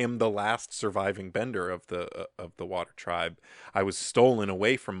I am the last surviving bender of the Water Tribe. I was stolen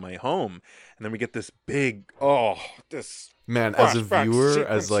away from my home. And then we get this big, this... Man, as a viewer,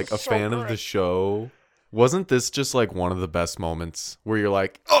 as like a fan of the show, wasn't this just like one of the best moments where you're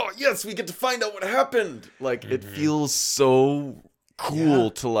like, oh yes, we get to find out what happened. Like it feels so cool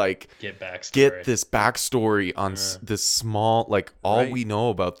to like get this backstory on this small, like all we know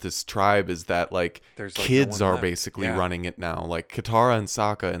about this tribe is that like there's kids are basically running it now, like Katara and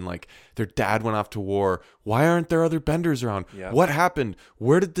Sokka, and like their dad went off to war. Why aren't there other benders around? What happened?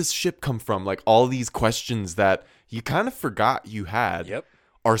 Where did this ship come from? Like all these questions that you kind of forgot you had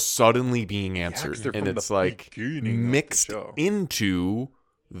are suddenly being answered, and it's like mixed into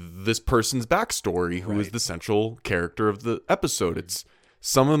this person's backstory, who is the central character of the episode. It's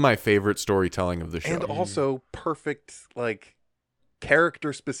some of my favorite storytelling of the show, and also perfect like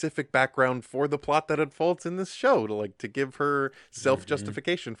character specific background for the plot that unfolds in this show, to give her self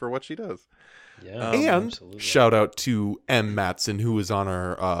justification for what she does. And absolutely. Shout out to M. Matson, who was on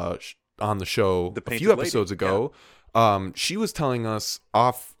our on the show a few episodes ago. She was telling us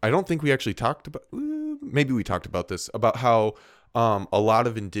off. I don't think we actually talked about. Maybe we talked about this, about how a lot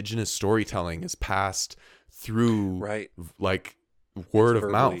of indigenous storytelling is passed through like word of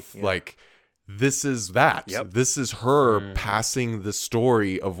mouth. Like this is that. This is her passing the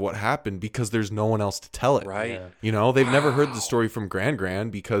story of what happened because there's no one else to tell it. You know, they've never heard the story from Gran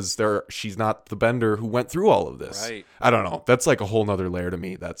because she's not the bender who went through all of this. I don't know. That's like a whole nother layer to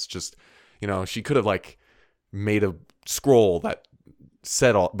me. That's just, you know, she could have like made a scroll that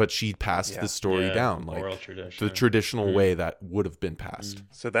said all, but she passed the story down like the traditional way that would have been passed.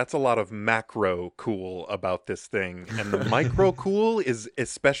 So that's a lot of macro cool about this thing, and the micro cool is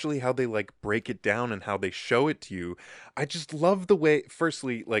especially how they like break it down and how they show it to you. I just love the way,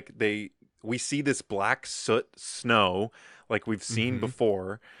 firstly, like we see this black soot snow like we've seen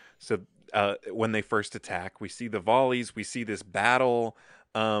before. So when they first attack, we see the volleys, we see this battle,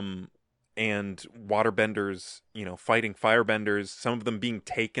 and waterbenders, you know, fighting firebenders, some of them being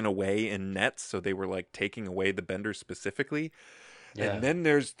taken away in nets. So they were like taking away the benders specifically. And then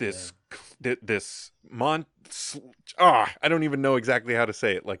there's this, I don't even know exactly how to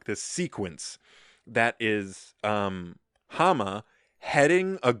say it. Like this sequence that is, Hama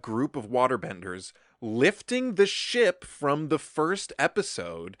heading a group of waterbenders, lifting the ship from the first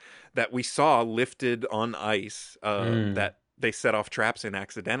episode that we saw lifted on ice, that they set off traps in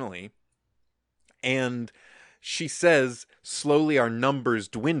accidentally. And she says, slowly our numbers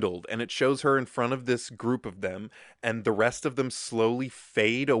dwindled, and it shows her in front of this group of them, and the rest of them slowly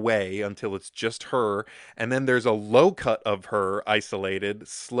fade away until it's just her. And then there's a low cut of her isolated,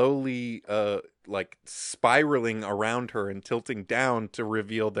 slowly like spiraling around her and tilting down to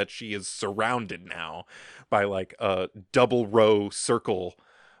reveal that she is surrounded now by like a double row circle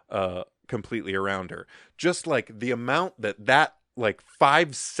completely around her. Just like the amount that like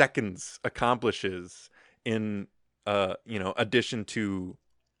 5 seconds accomplishes in addition to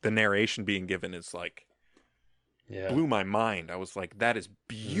the narration being given is like blew my mind. I was like, that is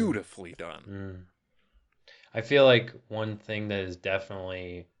beautifully done. I feel like one thing that is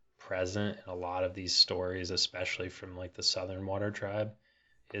definitely present in a lot of these stories, especially from like the Southern Water Tribe,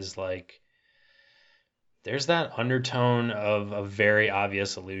 is like there's that undertone of a very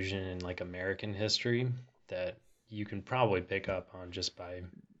obvious allusion in like American history that you can probably pick up on just by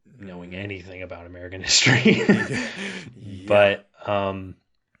knowing anything about American history. But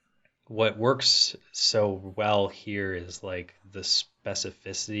what works so well here is like the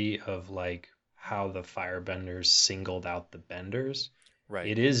specificity of like how the firebenders singled out the benders. Right.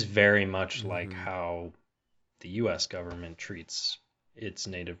 It is very much like Mhm. how the U.S. government treats its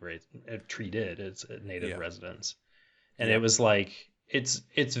treated its native Yeah. residents, and Yeah. it was like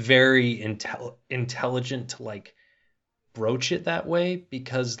it's very intelligent to like broach it that way,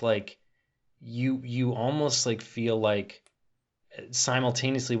 because like you almost like feel like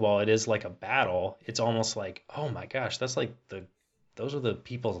simultaneously, while it is like a battle, it's almost like, oh my gosh, that's like those are the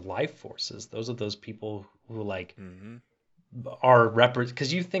people's life forces. Those are those people who like Mm-hmm. are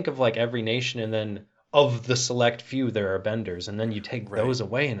because you think of like every nation, and then of the select few there are benders, and then you take Right. those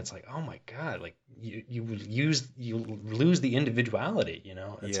away, and it's like, oh my god, like you lose the individuality, you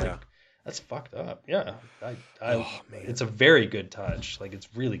know? It's Yeah. like, that's fucked up. Yeah, I Oh, man. it's a very good touch. Like,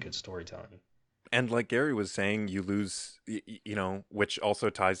 it's really good storytelling. And like Gary was saying, you lose, you know, which also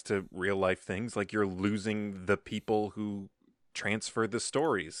ties to real life things. Like you're losing the people who transfer the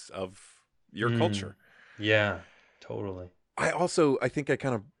stories of your culture. Yeah, totally. I think I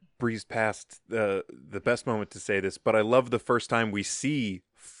kind of breezed past the best moment to say this, but I love the first time we see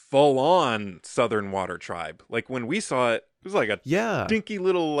full on Southern Water Tribe. Like when we saw it, it was like a Yeah. dinky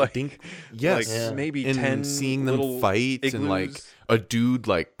little like Yes. like Yeah. maybe And 10 seeing them little fight, igloos. and like a dude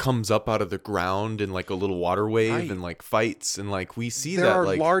like comes up out of the ground in like a little water wave, Right. and like fights, and like we see there that are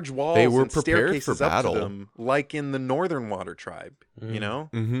like large walls they were and prepared for staircases up battle. to them, like in the Northern Water Tribe. You know,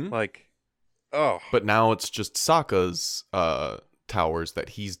 Mm-hmm. like But now it's just Sokka's towers that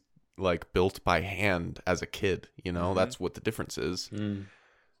he's like built by hand as a kid. You know, Mhm. that's what the difference is. Mm,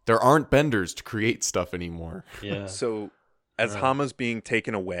 There aren't benders to create stuff anymore. yeah. So, as Hama's being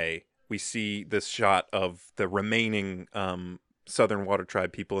taken away, we see this shot of the remaining Southern Water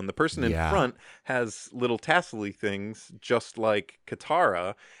Tribe people, and the person in Yeah. front has little tassel-y things, just like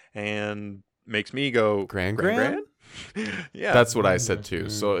Katara, and makes me go, Gran? Yeah, That's what I said too.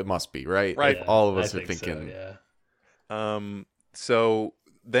 So it must be, right? Right. If all of I us are think so, thinking. yeah. So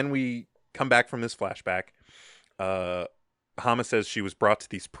then we come back from this flashback. Hama says she was brought to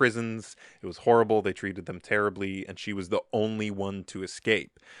these prisons. It was horrible. They treated them terribly, and she was the only one to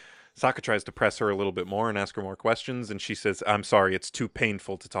escape. Sokka tries to press her a little bit more and ask her more questions, and she says, I'm sorry, it's too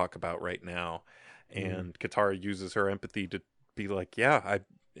painful to talk about right now. And Katara uses her empathy to be like, yeah,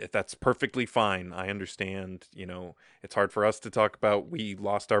 that's perfectly fine. I understand. You know, it's hard for us to talk about. We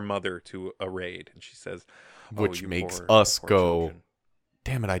lost our mother to a raid. And she says, Which you makes poor us go, children.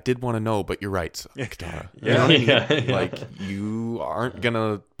 damn it, I did want to know, but you're right, Katara. Yeah. You know what I mean? Yeah. Like, you aren't going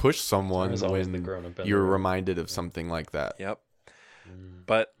to push someone Katara's always the when grown-up in the you're room. reminded of something like that. Yep.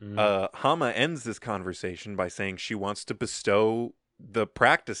 But Hama ends this conversation by saying she wants to bestow the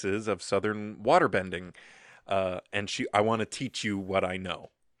practices of Southern waterbending. And I want to teach you what I know.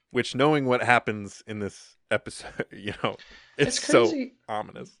 Which, knowing what happens in this episode, you know, it's so crazy.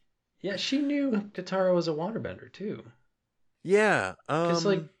 ominous. Yeah, she knew Katara was a waterbender too. Yeah.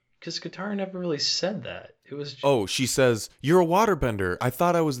 Because Katara never really said that. It was just... Oh, she says, "You're a waterbender. I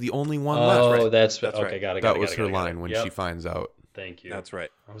thought I was the only one left." Oh, that's That's okay. right. Got it. That was her line when she finds out. Thank you. That's right.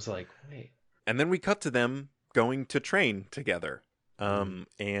 I was like, wait. And then we cut to them going to train together.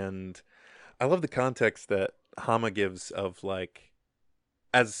 And I love the context that Hama gives of like,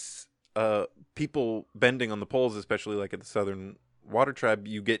 as people bending on the poles, especially like at the Southern Water Tribe,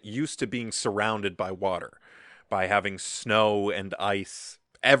 you get used to being surrounded by water, by having snow and ice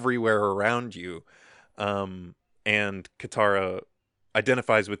everywhere around you. And Katara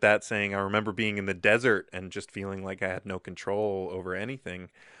identifies with that, saying, I remember being in the desert and just feeling like I had no control over anything.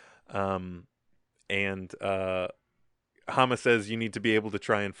 And Hama says you need to be able to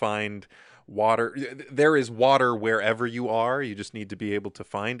try and find water. There is water wherever you are. You just need to be able to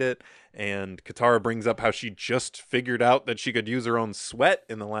find it. And Katara brings up how she just figured out that she could use her own sweat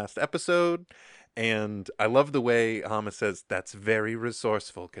in the last episode. And I love the way Hama says, that's very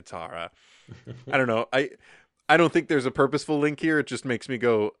resourceful, Katara. I don't know. I don't think there's a purposeful link here. It just makes me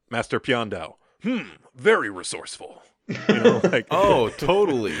go, Master Pyondao. Very resourceful. You know, like, Oh,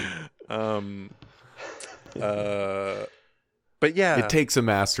 totally. But yeah, It takes a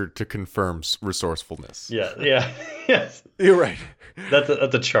master to confirm resourcefulness. Yeah. Yes. you're right. That's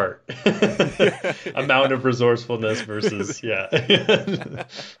a chart. Amount of resourcefulness versus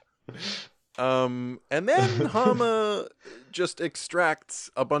And then Hama just extracts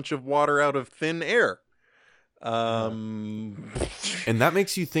a bunch of water out of thin air. And that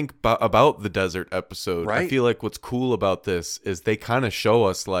makes you think about the desert episode. Right. I feel like what's cool about this is they kind of show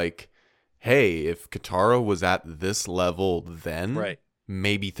us like, hey, if Katara was at this level then, Right.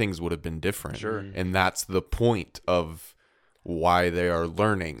 maybe things would have been different. Sure. And that's the point of why they are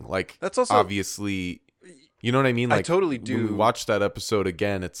learning. Like, That's also obviously, you know what I mean? Like, I totally when do. we watch that episode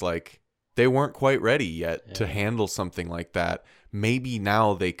again, it's like they weren't quite ready yet to handle something like that. Maybe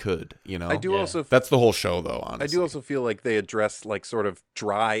now they could, you know? I do also. That's the whole show, though, honestly. I do also feel like they address like sort of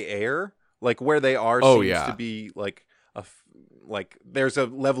dry air, like where they are Oh, seems yeah. to be like like there's a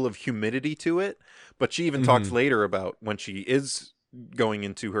level of humidity to it. But she even talks later about when she is going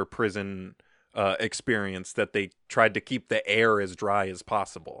into her prison experience that they tried to keep the air as dry as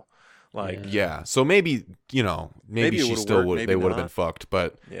possible. Like, yeah. So maybe, you know, maybe it she would've still worked, would. maybe They would have been not. fucked,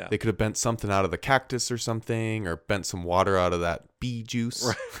 but Yeah. they could have bent something out of the cactus or something, or bent some water out of that bee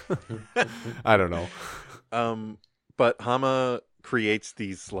juice. I don't know. But Hama creates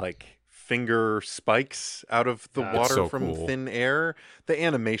these like finger spikes out of the That's water so from cool. thin air. The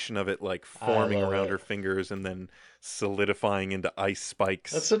animation of it like forming love around it. her fingers and then solidifying into ice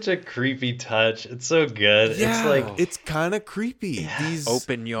spikes. That's such a creepy touch. It's so good. Yeah, It's like it's kind of creepy. These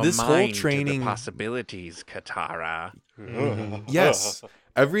this whole training, possibilities, Katara. yes,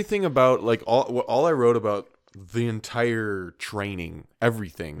 everything about like all I wrote about the entire training,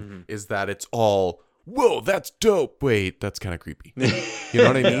 everything is that it's all. Whoa, that's dope. Wait, that's kind of creepy. You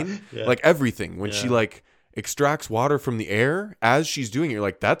know what I mean? Yeah. Like everything when she like extracts water from the air as she's doing it, you're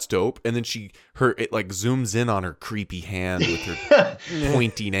like, that's dope. And then it like zooms in on her creepy hand with her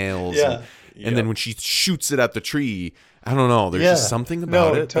pointy nails. Yeah. And then when she shoots it at the tree, I don't know, there's just something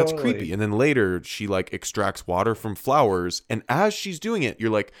about it that's creepy. And then later she like extracts water from flowers, and as she's doing it,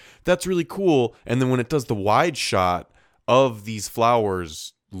 you're like, that's really cool. And then when it does the wide shot of these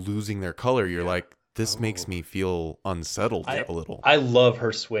flowers losing their color, you're like, this makes me feel unsettled a little. I love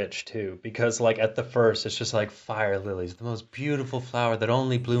her switch too, because like at the first it's just like fire lilies, the most beautiful flower that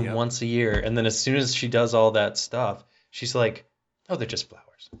only bloom once a year, and then as soon as she does all that stuff, she's like, oh, they're just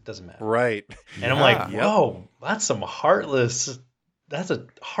flowers, it doesn't matter. Right. And I'm like, whoa, that's a heartless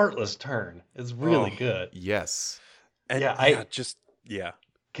turn. It's really good. Yes. And Yeah, yeah.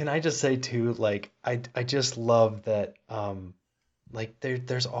 Can I just say too, like I just love that like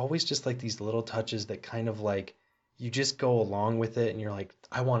there's always just like these little touches that kind of like you just go along with it and you're like,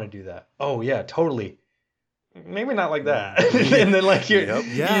 I want to do that. Oh yeah, totally. Maybe not like that. And then like you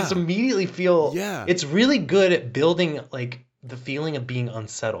just immediately feel it's really good at building like the feeling of being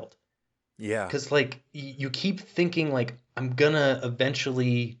unsettled. Yeah. Because like you keep thinking like, I'm gonna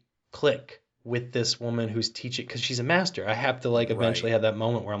eventually click with this woman who's teaching, because she's a master. I have to like eventually have that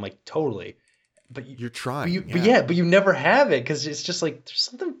moment where I'm like, totally. But you're trying. But you never have it, because it's just like there's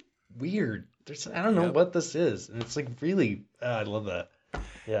something weird. I don't know what this is, and it's like really I love that.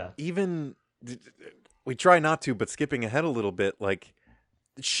 Yeah. Even we try not to, but skipping ahead a little bit, like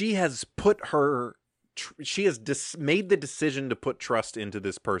she has made the decision to put trust into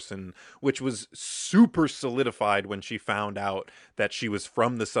this person, which was super solidified when she found out that she was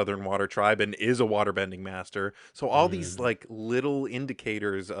from the Southern Water Tribe and is a waterbending master. So all these like little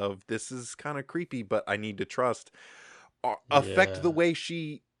indicators of this is kind of creepy, but I need to trust, affect the way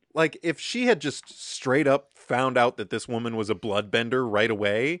she, like if she had just straight up found out that this woman was a bloodbender right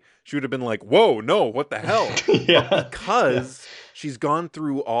away, she would have been like, whoa, no, what the hell? But because she's gone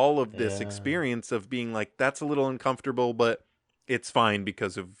through all of this experience of being like, that's a little uncomfortable, but it's fine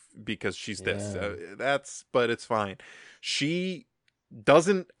because she's this. But it's fine. She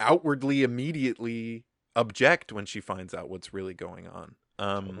doesn't outwardly immediately object when she finds out what's really going on.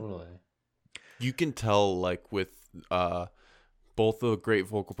 Totally. You can tell, like with both the great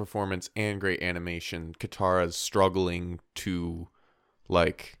vocal performance and great animation, Katara's struggling to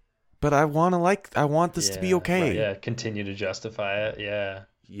like, but I want this to be okay. Right, yeah, continue to justify it. Yeah.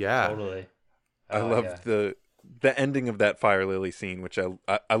 Yeah. Totally. I love the ending of that fire lily scene, which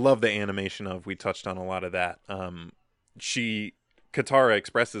I love the animation of. We touched on a lot of that. Katara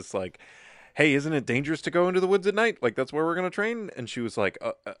expresses like, hey, isn't it dangerous to go into the woods at night? Like, that's where we're going to train. And she was like,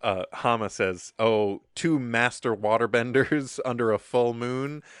 Hama says, oh, 2 master waterbenders under a full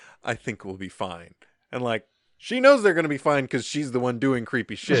moon, I think we'll be fine. And like, she knows they're going to be fine because she's the one doing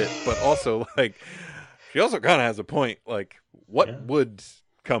creepy shit. But also, like, she also kind of has a point. Like, what would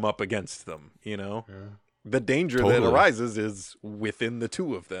come up against them, you know? Yeah. The danger that arises is within the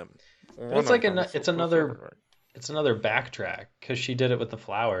 2 of them. But it's like it's another backtrack, because she did it with the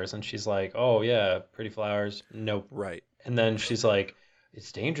flowers, and she's like, oh yeah, pretty flowers, nope. Right. And then she's like,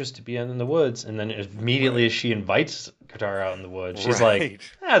 it's dangerous to be in the woods, and then immediately as she invites Katara out in the woods, she's like,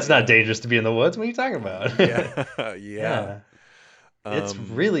 it's not dangerous to be in the woods, what are you talking about? Yeah. It's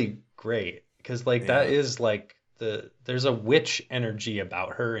really great, because like that is like there's a witch energy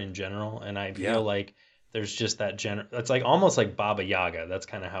about her in general, and I feel like there's just that it's like almost like Baba Yaga. That's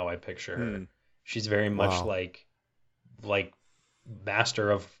kind of how I picture her. She's very much like like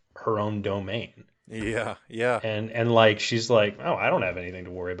master of her own domain. Yeah, yeah, And like she's like, oh, I don't have anything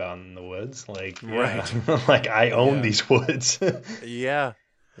to worry about in the woods. Like, yeah, right. like I own Yeah, these woods. yeah.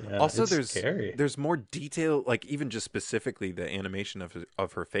 Yeah, Also, it's scary. there's more detail, like even just specifically the animation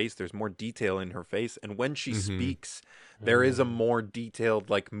of her face. There's more detail in her face, and when she Mm-hmm. speaks, there is a more detailed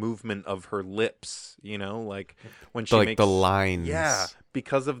like movement of her lips. You know, like when she Like the makes, yeah, lines.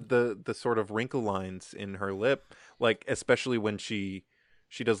 because of the sort of wrinkle lines in her lip, like especially when she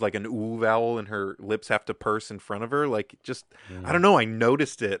does like an ooh vowel and her lips have to purse in front of her. Like just I don't Mm. know. I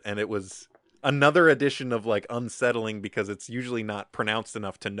noticed it, and it was another addition of like unsettling because it's usually not pronounced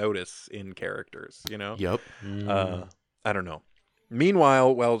enough to notice in characters, you know? Yep. Uh Mm. I don't know.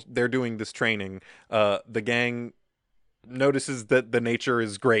 Meanwhile, while they're doing this training, the gang notices that the nature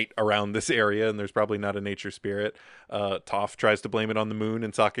is great around this area and there's probably not a nature spirit. Toph tries to blame it on the moon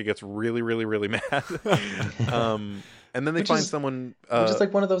and Sokka gets really, really, really mad. And then they Which find is someone which is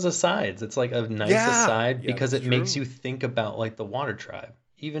like one of those asides. It's like a nice yeah. aside Yeah, because that's it makes true. you think about like the water tribe.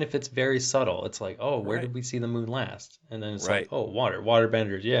 Even if it's very subtle, it's like, oh, where Right. did we see the moon last? And then it's like, Right. oh, water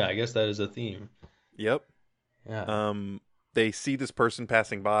benders. Yeah, I guess that is a theme. Yep. Yeah. They see this person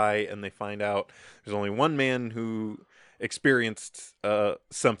passing by and they find out there's only one man who experienced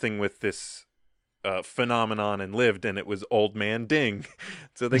something with this phenomenon and lived, and it was Old Man Ding.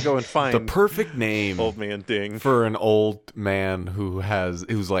 So they go and The find perfect name Old Man Ding. for an old man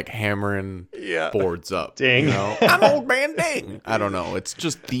who's like hammering Yeah. boards up. Ding. You know? I'm Old Man Ding. I don't know. It's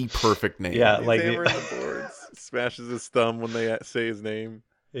just the perfect name. Yeah, He's like hammering the boards, smashes his thumb when they say his name.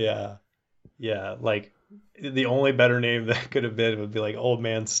 yeah. Yeah, like the only better name that could have been would be like Old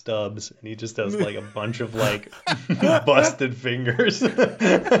Man Stubbs, and he just has like a bunch of like busted fingers.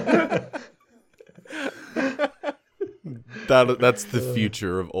 That's the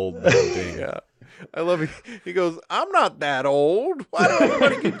future of Old Man Ding. Yeah. I love it. He goes, I'm not that old. Why do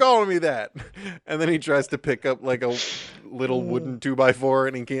everybody keep calling me that? And then he tries to pick up like a little wooden 2x4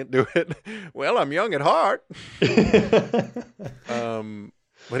 and he can't do it. Well, I'm young at heart.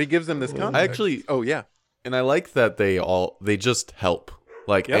 But he gives them this context. I actually, Oh, yeah. and I like that they just help.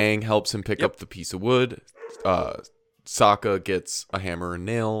 Like Yep. Aang helps him pick up the piece of wood. Sokka gets a hammer and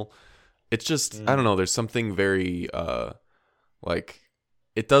nail. It's just I don't know. There's something very like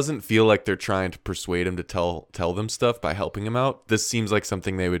it doesn't feel like they're trying to persuade him to tell them stuff by helping him out. This seems like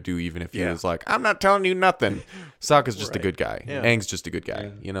something they would do even if he Yeah. was like, I'm not telling you nothing. Sokka's just a Right. good guy. Yeah. Aang's just a good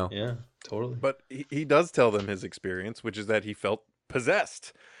guy. You know. Yeah, totally. But he does tell them his experience, which is that he felt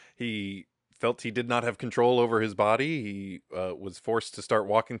possessed. He felt he did not have control over his body. He was forced to start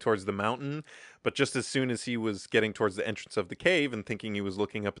walking towards the mountain. But just as soon as he was getting towards the entrance of the cave and thinking he was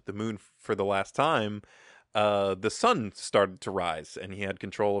looking up at the moon for the last time, the sun started to rise and he had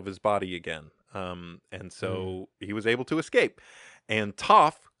control of his body again. And so he was able to escape. And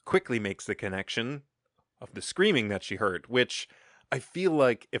Toph quickly makes the connection of the screaming that she heard, which I feel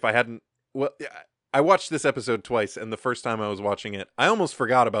like if I hadn't, well, I watched this episode twice, and the first time I was watching it, I almost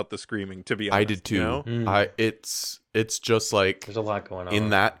forgot about the screaming. To be honest, I did too. You know? It's just like There's a lot going on.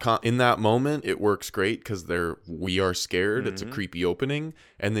 in that moment it works great because we are scared. It's a creepy opening,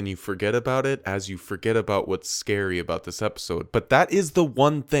 and then you forget about it as you forget about what's scary about this episode. But that is the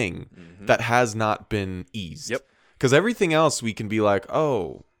one thing that has not been eased. Yep. Because everything else we can be like,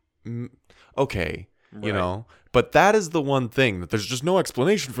 oh, okay, you Right. know. But that is the one thing that there's just no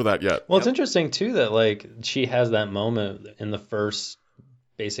explanation for that yet. Well, it's interesting too that like she has that moment in the first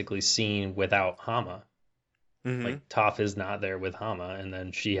basically scene without Hama. Mhm. Like Toph is not there with Hama, and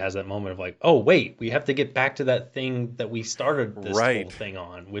then she has that moment of like, oh wait, we have to get back to that thing that we started this Right. whole thing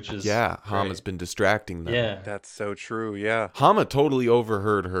on, which is Yeah, great. Hama's been distracting them. Yeah. That's so true. Yeah. Hama totally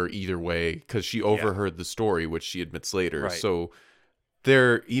overheard her either way because she overheard the story, which she admits later. Right. So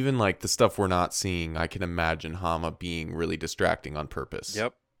there, even like the stuff we're not seeing, I can imagine Hama being really distracting on purpose.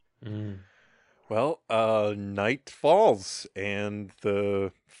 Yep. Mm. Well, night falls and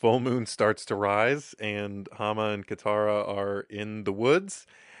the full moon starts to rise, and Hama and Katara are in the woods,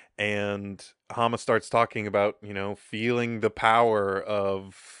 and Hama starts talking about, feeling the power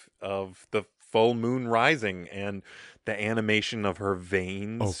of the full moon rising and the animation of her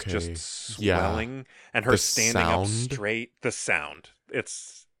veins Okay. just swelling and her The standing up sound. straight. The sound. It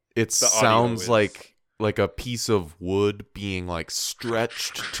It The audio sounds is- like a piece of wood being like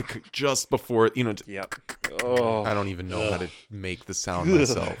stretched to just before, Yep. Oh. I don't even know how to make the sound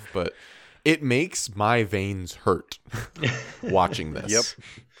myself, but it makes my veins hurt watching this. Yep.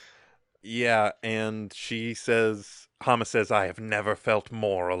 Yeah, and Hama says, I have never felt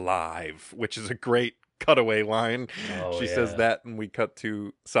more alive, which is a great cutaway line. Oh, She yeah. says that, and we cut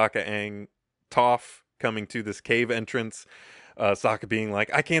to Sokka, Aang, Toph, coming to this cave entrance. Sokka being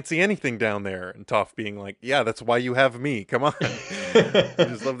like, I can't see anything down there. And Toph being like, yeah, that's why you have me. Come on. I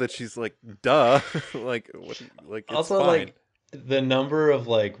just love that she's like, duh. like, it's Also, fine. like, the number of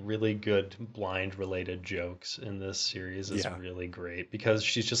like really good blind related jokes in this series is really great because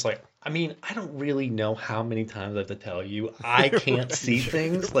she's just like, I mean, I don't really know how many times I have to tell you I can't see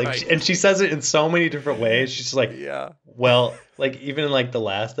things. Like, and she says it in so many different ways. She's just like, well, like even in like the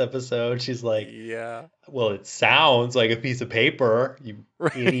last episode, she's like, well, it sounds like a piece of paper, you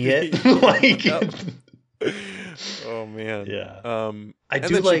idiot. Like, oh man. Yeah. I and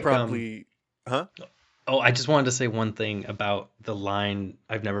do then like she probably, huh? Oh, I just wanted to say one thing about the line,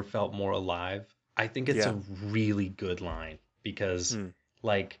 I've never felt more alive. I think it's a really good line because,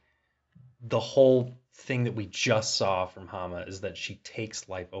 like, the whole thing that we just saw from Hama is that she takes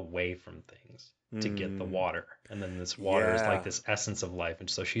life away from things to get the water. And then this water is like this essence of life. And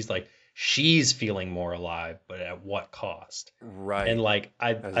so she's like, she's feeling more alive, but at what cost? Right. And, like,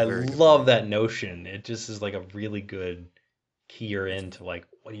 I love that notion. It just is, like, a really good keyer into, like,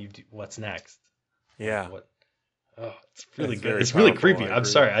 what do you do? What's next? Yeah. It's really good. It's really creepy. I'm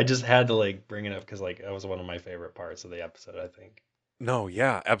sorry. I just had to like bring it up because like that was one of my favorite parts of the episode, I think. No,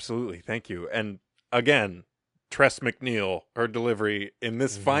 yeah, absolutely. Thank you. And again, Tress MacNeille, her delivery in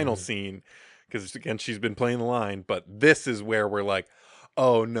this final scene, because again, she's been playing the line, but this is where we're like,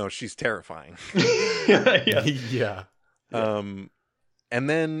 oh no, she's terrifying. Yeah. And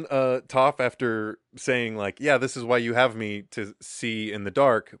then Toph, after saying like, yeah, this is why you have me to see in the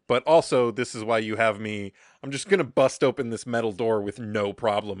dark, but also this is why you have me, I'm just going to bust open this metal door with no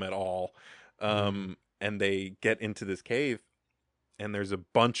problem at all. And they get into this cave, and there's a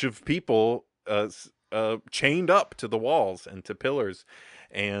bunch of people chained up to the walls and to pillars.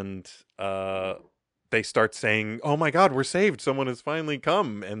 And they start saying, oh my God, we're saved. Someone has finally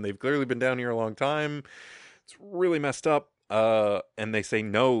come. And they've clearly been down here a long time. It's really messed up. And they say,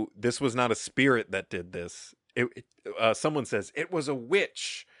 no, this was not a spirit that did this. Someone says, it was a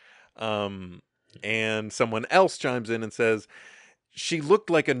witch. And someone else chimes in and says, she looked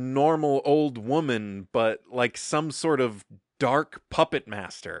like a normal old woman, but like some sort of dark puppet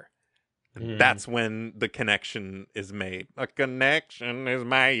master. That's when the connection is made. A connection is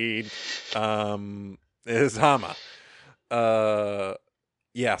made. Is Hama.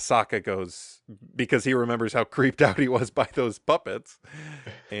 Yeah, Sokka goes, because he remembers how creeped out he was by those puppets,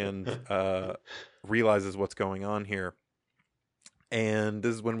 and realizes what's going on here. And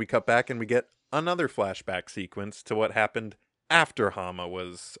this is when we cut back and we get another flashback sequence to what happened after Hama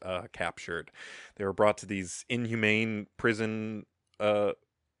was captured. They were brought to these inhumane prison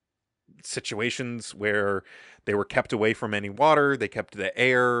situations where they were kept away from any water. They kept the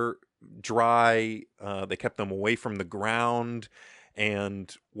air dry. They kept them away from the ground.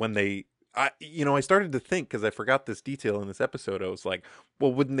 And when I started to think, because I forgot this detail in this episode, I was like,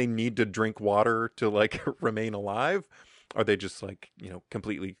 well, wouldn't they need to drink water to like remain alive? Are they just like,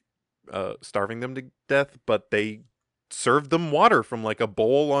 completely starving them to death? But they served them water from like a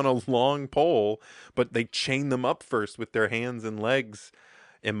bowl on a long pole, but they chain them up first with their hands and legs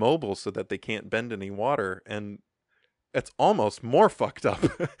immobile so that they can't bend any water. And it's almost more fucked up.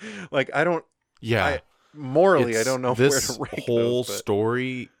 Like, I don't... Yeah. Morally, I don't know where to rank this whole those,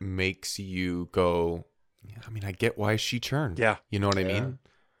 story makes you go, I mean, I get why she turned. Yeah. You know what I mean?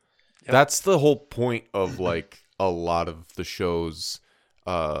 Yep. That's the whole point of like a lot of the shows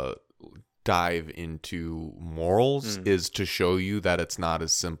dive into morals, is to show you that it's not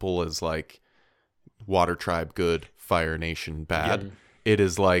as simple as like Water Tribe good, Fire Nation bad. Yep. It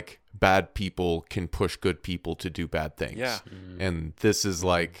is like bad people can push good people to do bad things. Yeah. And this is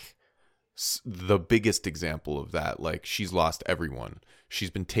like the biggest example of that. Like, she's lost everyone.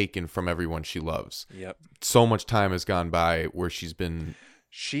 She's been taken from everyone she loves. Yep. So much time has gone by where she's been...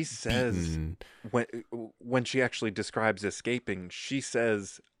 She says, when she actually describes escaping, she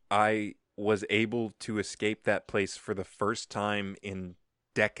says, I was able to escape that place for the first time in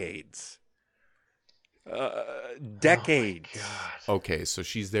decades. Decades. Oh okay, so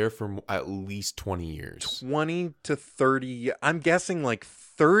she's there for at least 20 years. 20 to 30. I'm guessing like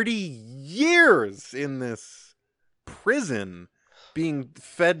 30 years in this prison, being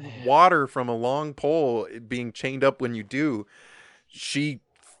fed water from a long pole, being chained up when you do. She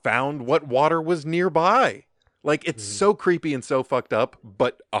found what water was nearby. Like, it's so creepy and so fucked up,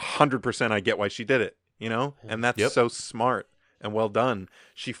 but 100% I get why she did it, And that's so smart and well done.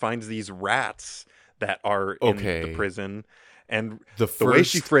 She finds these rats that are in the prison, and the way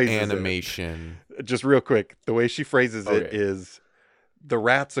she phrases animation it, just real quick, the way she phrases it is, the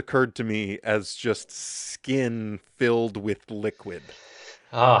rats occurred to me as just skin filled with liquid.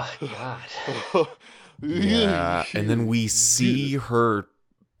 Oh God. Yeah, and then we see her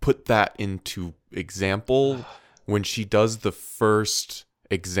put that into example when she does the first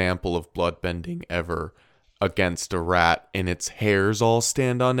example of bloodbending ever against a rat, and its hairs all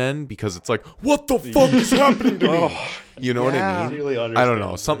stand on end because it's like, what the fuck is happening to me? You know what I mean? Really I don't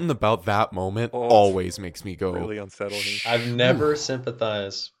know. Something about that moment always makes me go, really unsettling. I've never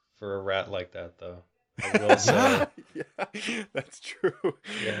sympathized for a rat like that, though. I will say. Yeah, that's true.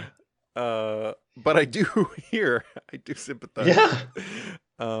 Yeah. But I do sympathize.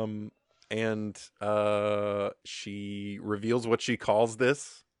 Yeah. And she reveals what she calls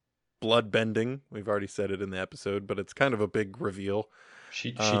this blood bending. We've already said it in the episode, but it's kind of a big reveal.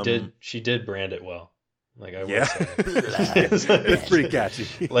 She did brand it well. Like I will say. It's pretty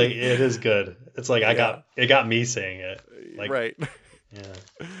catchy. Like it is good. It's like it got me saying it. Like, right.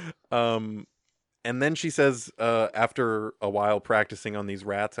 Yeah. And then she says, after a while practicing on these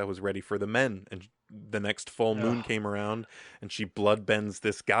rats, I was ready for the men. And the next full moon came around, and she blood bends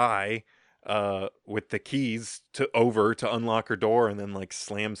this guy with the keys to unlock her door, and then like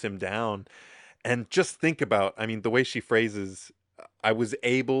slams him down. And just think about, I mean, the way she phrases, I was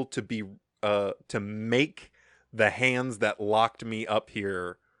able to be to make the hands that locked me up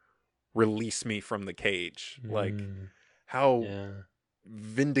here release me from the cage. Like how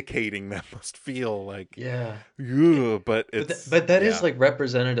vindicating that must feel. Like but it's but that is like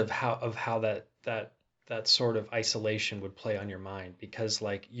representative of how that sort of isolation would play on your mind, because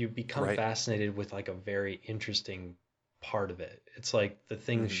like you become fascinated with like a very interesting part of it. It's like the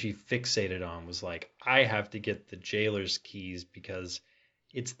thing she fixated on was like, I have to get the jailer's keys because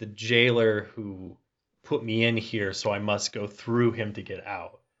it's the jailer who put me in here, so I must go through him to get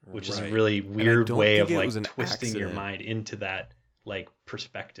out, which is a really weird way of like twisting your mind into that like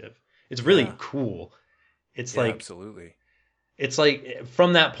perspective. It's really cool. It's like absolutely. It's like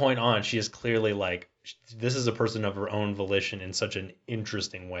from that point on, she is clearly like, this is a person of her own volition in such an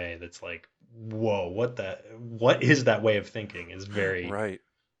interesting way that's like, whoa, what is that way of thinking? Is very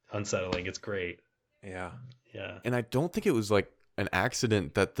unsettling. It's great. Yeah. And I don't think it was like an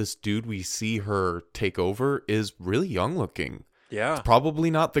accident that this dude we see her take over is really young looking. Yeah. It's probably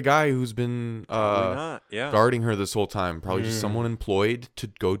not the guy who's been guarding her this whole time. Probably just someone employed to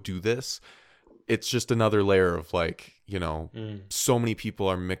go do this. It's just another layer of like, you know, so many people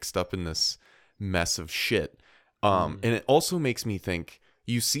are mixed up in this mess of shit. And it also makes me think,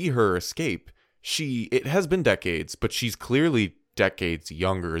 you see her escape. It has been decades, but she's clearly decades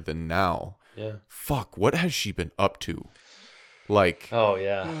younger than now. Yeah. Fuck, what has she been up to? Like, oh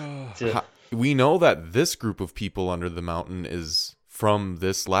yeah. We know that this group of people under the mountain is from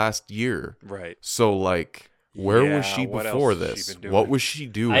this last year. Right. So like, where was she before this? What was she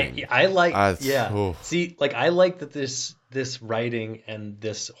doing? I like See, like I like that this writing and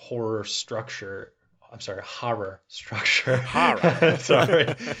this horror structure. I'm sorry, horror structure. Horror.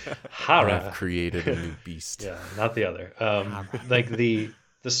 Sorry, horror. I've created a new beast. Yeah, not the other. Like the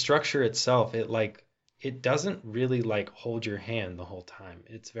structure itself, it doesn't really like hold your hand the whole time.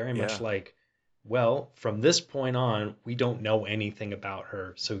 It's very much like, well, from this point on, we don't know anything about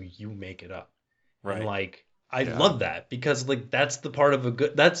her, so you make it up. Right. And like, I love that, because like that's the part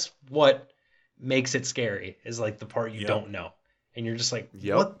of that's what makes it scary, is like the part you don't know. And you're just like,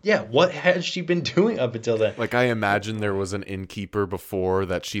 what has she been doing up until then? Like, I imagine there was an innkeeper before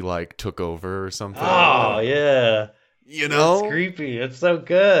that she like took over or something. Oh yeah. You know? It's creepy. It's so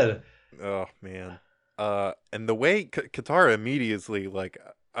good. Oh man. And the way Katara immediately, like,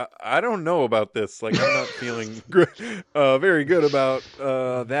 I don't know about this. Like, I'm not feeling very good about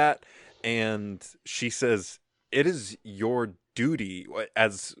that. And she says, it is your duty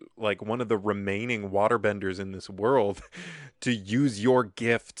as like one of the remaining waterbenders in this world to use your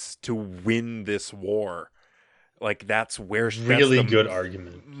gifts to win this war. Like, that's where really good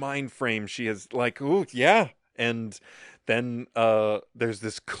argument. Mind frame she has, like, oh yeah. And then there's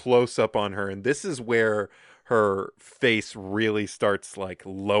this close up on her, and this is where her face really starts like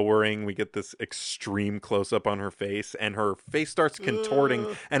lowering. We get this extreme close up on her face, and her face starts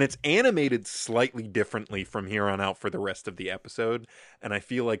contorting, and it's animated slightly differently from here on out for the rest of the episode. And I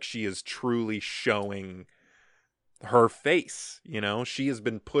feel like she is truly showing her face. You know, she has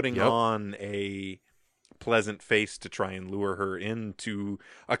been putting on a pleasant face to try and lure her in to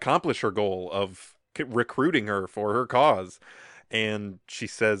accomplish her goal of recruiting her for her cause. And she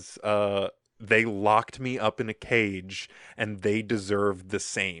says, they locked me up in a cage and they deserve the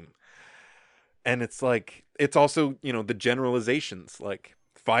same. And it's like, it's also, you know, the generalizations, like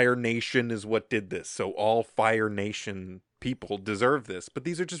Fire Nation is what did this, so all Fire Nation people deserve this. But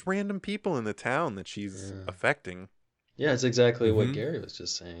these are just random people in the town that she's affecting. Yeah, it's exactly what Mm-hmm. Gary was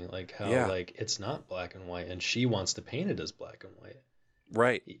just saying. Like how Yeah. like it's not black and white, and she wants to paint it as black and white.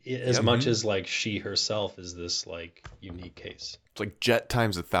 Right. As Yep. much as like she herself is this like unique case. It's like Jet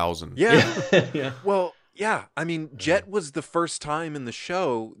times 1,000. Yeah. Yeah. Well, yeah. I mean, Jet was the first time in the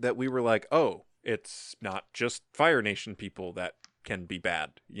show that we were like, oh, it's not just Fire Nation people that can be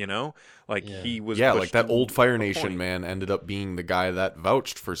bad, you know? Like, Yeah. he was Yeah, like pushed that to old Fire a Nation point. man ended up being the guy that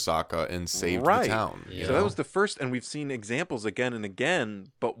vouched for Sokka and saved Right. the town. Yeah. You So know? that was the first, and we've seen examples again and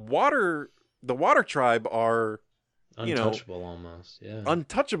again, but the Water Tribe are, you know, Untouchable almost. Yeah.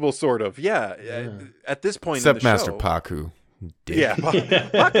 untouchable, sort of. Yeah. Yeah. At this point Except in the Master show. Paku. Dick. Yeah.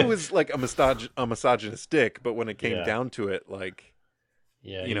 Baku was like a misogynist dick, but when it came Yeah. down to it, like,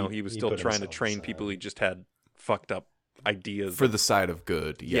 Yeah. you know, he was still put trying to himself train aside. people. He just had fucked up ideas For the side of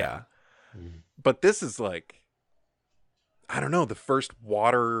good. Yeah. Mm. But this is like, I don't know, the first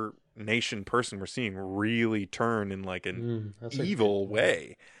Water Nation person we're seeing really turn in like an That's a evil good-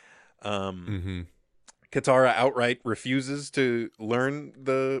 way. Mm-hmm. Katara outright refuses to learn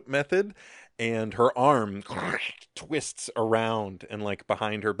the method, and her arm twists around and like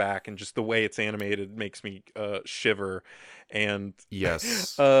behind her back, and just the way it's animated makes me shiver. And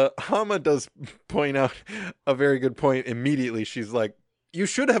Yes. Hama does point out a very good point immediately. She's like, you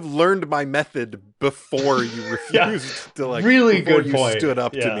should have learned my method before you refused to like Really before good you point. stood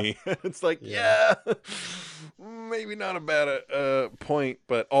up to Yeah. me. It's like, Yeah. yeah, maybe not a bad point,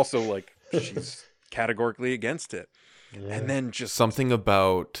 but also like she's categorically against it. Yeah. And then just Something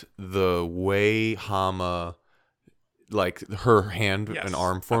about the way Hama, like her hand Yes, and I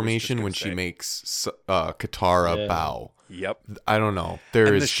arm was just formation gonna when she say. makes Katara Yeah. bow. Yep. I don't know. There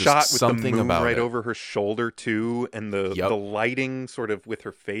And is the just shot with something the moon about right it. over her shoulder too, and the Yep. lighting sort of with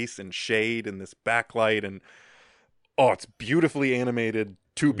her face and shade and this backlight, and oh, it's beautifully animated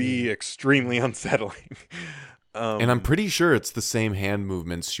to be extremely unsettling. And I'm pretty sure it's the same hand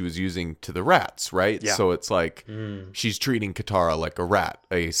movements she was using to the rats, right? Yeah. So it's like Mm. she's treating Katara like a rat,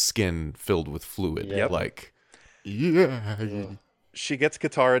 a skin filled with fluid. Yep. Like, yeah. She gets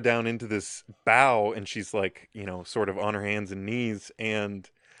Katara down into this bow, and she's like, you know, sort of on her hands and knees, and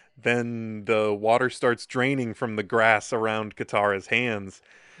then the water starts draining from the grass around Katara's hands.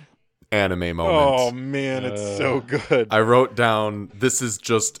 Anime moment. Oh man, it's so good. I wrote down, this is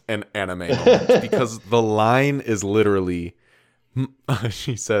just an anime moment because the line is literally,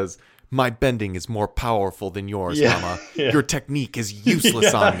 she says, my bending is more powerful than yours, Yeah. Mama. Yeah. Your technique is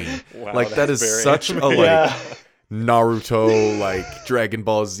useless on me. Wow, Like, that that's is very such a, like, Yeah. Naruto, like, Dragon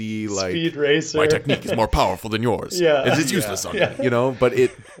Ball Z, like, Speed Racer. my technique is more powerful than yours. Yeah. It's useless on Yeah. me, you know? But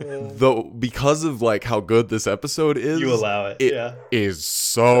it, though, because of, like, how good this episode is, You allow it. it Yeah. is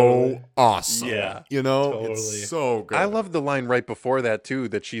so Totally. awesome. Yeah. You know? Totally. It's so good. I love the line right before that too,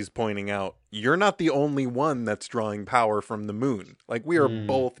 that she's pointing out, you're not the only one that's drawing power from the moon. Like, we are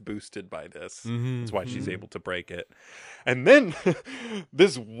both boosted by this. Mhm, That's why she's able to break it. And then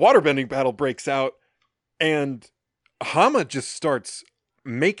this waterbending battle breaks out, and Hama just starts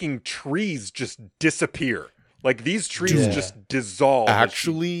making trees just disappear. Like, these trees Yeah. just dissolve. as she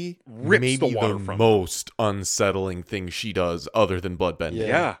Actually, rips maybe the water the from them. most unsettling thing she does other than bloodbending. Yeah.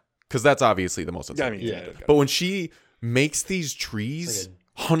 Yeah. Because that's obviously the most I unsettling. mean, Yeah. but But when she makes these trees, Like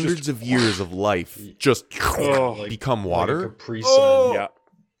hundreds of years of life just Oh, become Like a water. Capri Oh!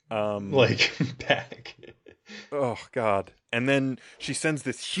 Sun, yeah. like back. Oh God! And then she sends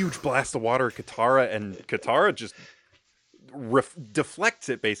this huge blast of water at Katara, and Katara just deflects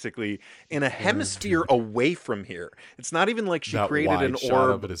it basically in a hemisphere away from here. It's not even like she That created wide an shot of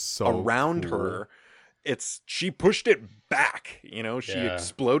orb it is so around cool. her. It's she pushed it back, you know, she Yeah.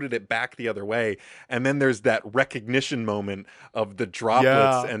 exploded it back the other way. And then there's that recognition moment of the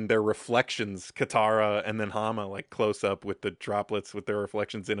droplets Yeah. and their reflections, Katara and then Hama, like close up with the droplets with their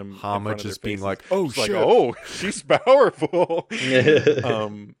reflections in them. Hama just being like, "Oh It's shit!" like, oh, she's powerful.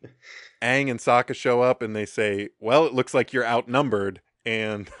 Aang and Sokka show up and they say, well, it looks like you're outnumbered.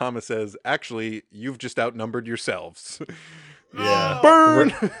 And Hama says, actually, you've just outnumbered yourselves. Yeah.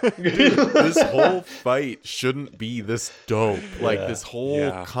 Burn! This whole fight shouldn't be this dope. Like, Yeah. this whole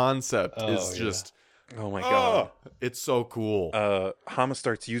Yeah. concept Oh, is yeah. just, Oh my God. it's so cool. Hama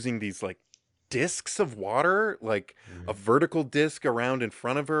starts using these like discs of water, like a vertical disc around in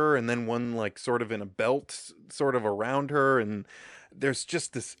front of her, and then one like sort of in a belt sort of around her. And there's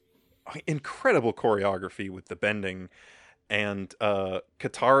just this incredible choreography with the bending. And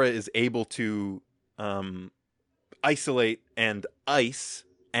Katara is able to isolate and ice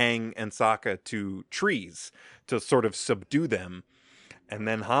Aang and Sokka to trees to sort of subdue them. And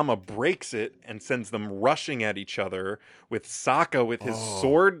then Hama breaks it and sends them rushing at each other, with Sokka with his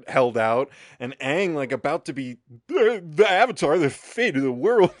sword held out and Aang like about to be the Avatar, the fate of the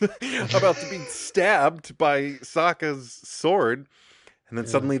world, about to be stabbed by Sokka's sword. And then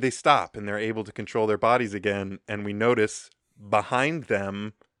suddenly they stop and they're able to control their bodies again. And we notice behind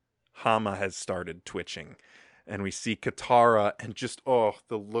them, Hama has started twitching. And we see Katara and just, the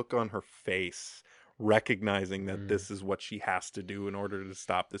look on her face, recognizing that this is what she has to do in order to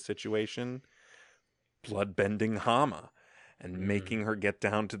stop the situation. Bloodbending Hama and making her get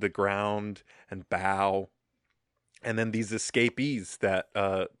down to the ground and bow. And then these escapees that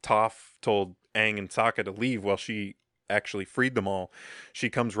Toph told Aang and Sokka to leave while she actually freed them all. She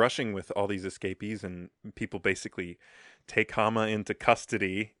comes rushing with all these escapees, and people basically take Hama into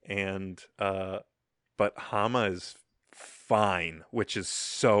custody, and but Hama is fine, which is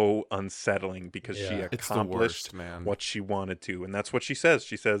so unsettling because she accomplished what she wanted to. And that's what she says.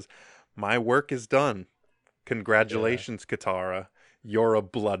 She says, "My work is done. Congratulations, Katara. You're a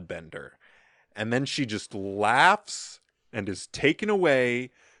bloodbender." And then she just laughs and is taken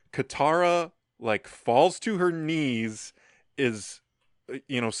away. Katara like falls to her knees, is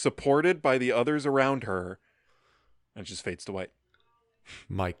supported by the others around her, and just fades to white.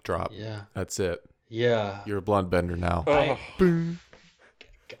 Mic drop. Yeah. That's it. Yeah. You're a bloodbender now.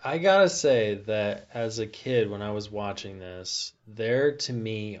 I gotta say that as a kid, when I was watching this, there to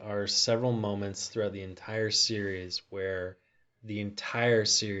me are several moments throughout the entire series where the entire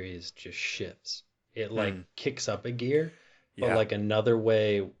series just shifts. It like kicks up a gear, but like another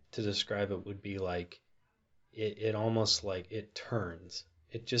way to describe it would be like it almost like it turns.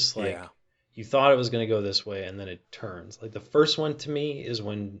 It just like you thought it was going to go this way and then it turns. Like the first one to me is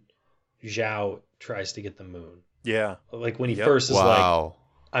when Zhao tries to get the moon. Yeah. Like when he first is like,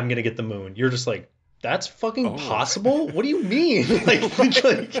 I'm going to get the moon. You're just like, that's fucking possible? What do you mean?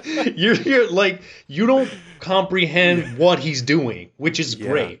 like you're like, you don't comprehend what he's doing, which is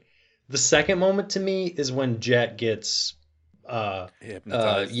great. The second moment to me is when Jet gets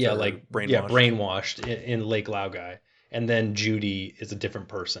brainwashed in Lake Laogai, and then Judy is a different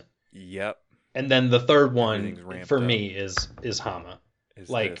person. Yep. And then the third one for me is Hama.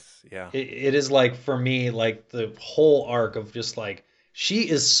 It is like, for me, like the whole arc of just like, she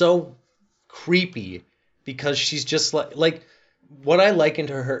is so creepy because she's just like what I liken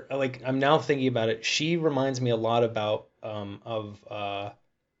to her, like I'm now thinking about it, she reminds me a lot about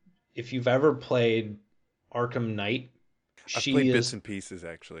if you've ever played Arkham Knight. I've played bits and pieces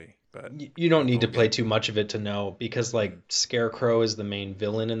actually, but you don't need to play too much of it to know, because like Scarecrow is the main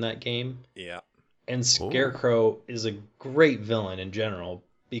villain in that game. Yeah. And Scarecrow is a great villain in general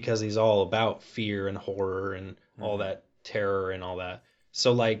because he's all about fear and horror and all that terror and all that.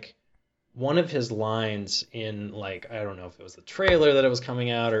 So like one of his lines in, like, I don't know if it was the trailer that it was coming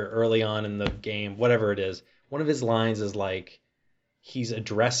out or early on in the game, whatever it is, one of his lines is like, he's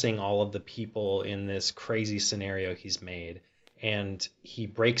addressing all of the people in this crazy scenario he's made, and he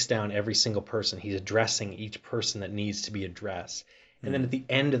breaks down every single person. He's addressing each person that needs to be addressed. And then at the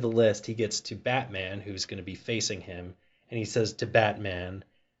end of the list, he gets to Batman, who's going to be facing him, and he says to Batman,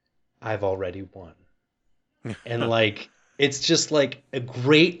 "I've already won." And like, it's just like a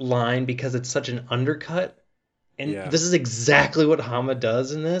great line because it's such an undercut. And this is exactly what Hama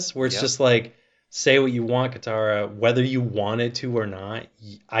does in this, where it's just like, say what you want, Katara, whether you wanted to or not,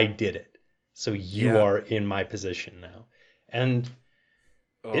 I did it. So you are in my position now. And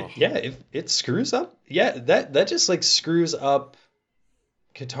it screws up. Yeah, that just like screws up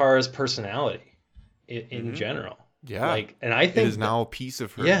Katara's personality in general. Yeah. Like, and I think it is now a piece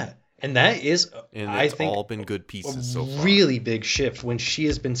of her. Yeah. And that is, and I it's think, all been good pieces so far. Really big shift when she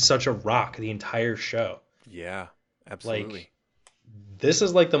has been such a rock the entire show. Yeah, absolutely. Like, this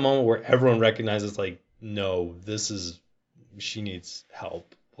is like the moment where everyone recognizes, like, no, she needs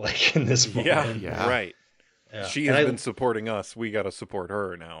help. Like, in this moment. Yeah, right. Yeah. She has been supporting us. We got to support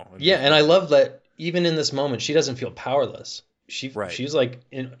her now. And I love that even in this moment, she doesn't feel powerless. She's like,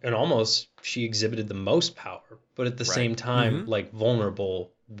 and almost she exhibited the most power, but at the same time, like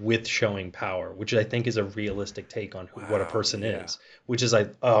vulnerable with showing power, which I think is a realistic take on what a person is, which is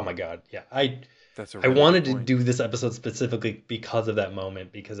like, oh my God. Yeah. I wanted to do this episode specifically because of that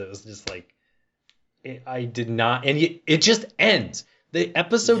moment, because it was just like, I did not, and it just ends. The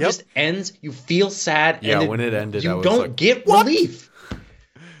episode just ends. You feel sad. Yeah, when it ended, you don't get relief.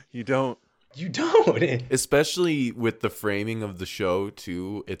 You don't. You don't. Especially with the framing of the show,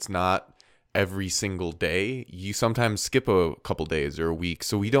 too. It's not every single day. You sometimes skip a couple days or a week.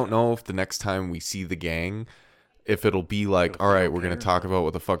 So we don't know if the next time we see the gang, if it'll be like, all right, we're going to talk about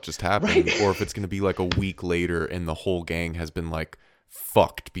what the fuck just happened. Right. Or if it's going to be like a week later and the whole gang has been like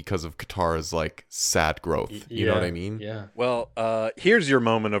fucked because of Katara's like sad growth. You know what I mean? Yeah. Well, here's your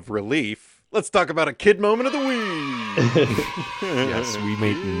moment of relief. Let's talk about a kid moment of the week. Yes, we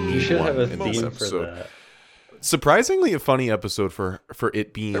may You need should one have a in this theme for episode. that. Surprisingly, a funny episode for it There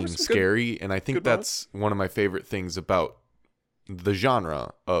being was some scary, and I think good that's one of my favorite things about the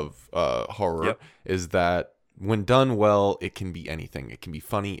genre of horror Yep. is that when done well, it can be anything. It can be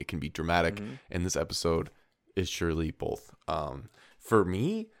funny, it can be dramatic, Mm-hmm. and this episode is surely both. For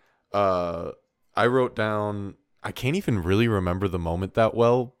me, I wrote down. I can't even really remember the moment that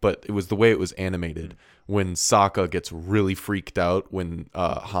well, but it was the way it was animated. When Sokka gets really freaked out when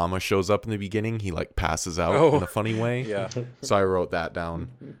Hama shows up in the beginning, he like passes out in a funny way. Yeah. So I wrote that down.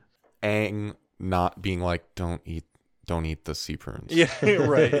 Aang not being like, don't eat the sea prunes. Yeah,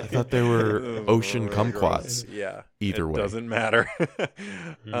 right. I thought they were ocean Gross. kumquats. Yeah. Either way. Doesn't matter.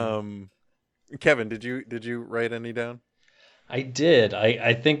 Kevin, did you write any down? I did.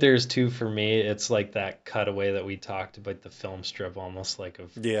 I think there's two for me. It's like that cutaway that we talked about, the film strip almost like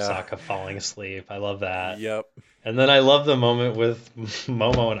of Sokka falling asleep. I love that. Yep. And then I love the moment with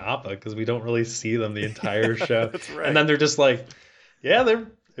Momo and Appa because we don't really see them the entire show. That's right. And then they're just like, yeah, they're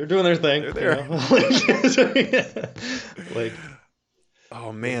doing their thing. They're there. You know? Like,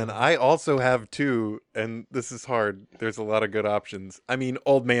 Oh man, I also have two, and this is hard. There's a lot of good options. I mean,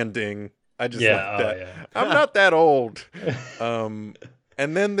 Old Man Ding. I just like that. yeah. I'm not that old. And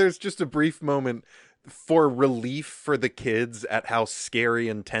then there's just a brief moment for relief for the kids at how scary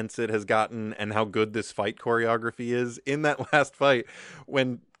and tense it has gotten and how good this fight choreography is. In that last fight,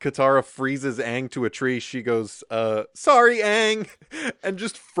 when Katara freezes Aang to a tree, she goes, sorry, Aang. And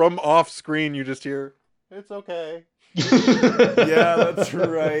just from off screen, you just hear, it's okay. Yeah, that's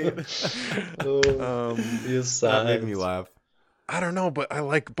right. That That made me laugh. I don't know, but I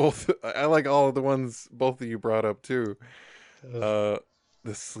like both. I like all of the ones both of you brought up too. The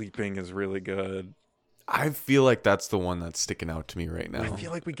sleeping is really good. I feel like that's the one that's sticking out to me right now. I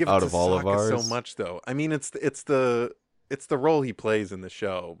feel like we give out it to of all of Sokka so ours. much, though. I mean, it's the role he plays in the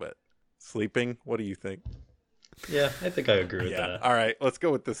show, but sleeping. What do you think? Yeah, I think I agree with Yeah. that. All right, let's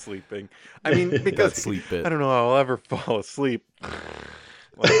go with the sleeping. I mean, because That sleep bit. I don't know how I'll ever fall asleep.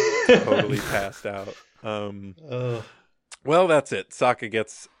 Like, totally passed out. Well, that's it. Sokka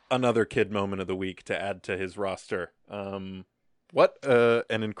gets another kid moment of the week to add to his roster. What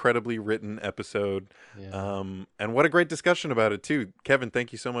an incredibly written episode. Yeah. And what a great discussion about it, too. Kevin,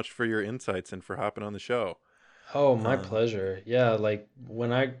 thank you so much for your insights and for hopping on the show. Oh, my pleasure. Yeah, like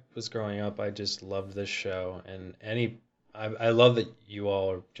when I was growing up, I just loved this show, and I love that you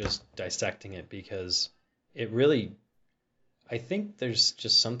all are just dissecting it because it really, I think there's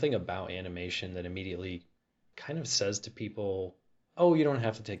just something about animation that immediately kind of says to people, oh, you don't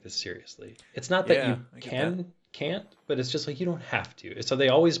have to take this seriously. It's not that Yeah, you I get can't, but it's just like you don't have to. So they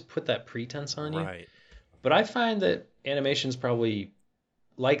always put that pretense on you. Right. But I find that animation's probably,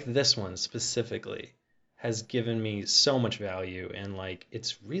 like this one specifically, has given me so much value, and like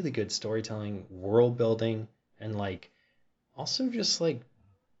it's really good storytelling, world building, and like also just like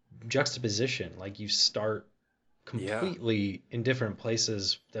juxtaposition. Like you start completely in different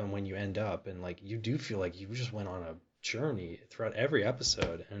places than when you end up, and like you do feel like you just went on a journey throughout every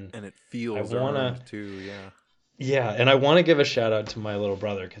episode, and it feels I wanna- earned, too, yeah. yeah, and I want to give a shout out to my little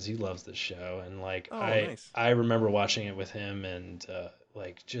brother because he loves this show, and like Oh, nice. I remember watching it with him, and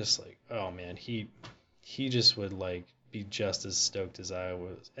like just like, oh man, he just would like be just as stoked as I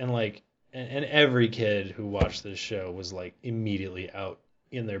was, and like and every kid who watched this show was like immediately out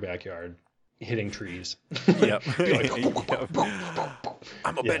in their backyard hitting trees. Yep. Be like,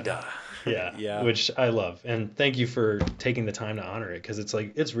 I'm a bender. yeah, Yeah. which I love, and thank you for taking the time to honor it because it's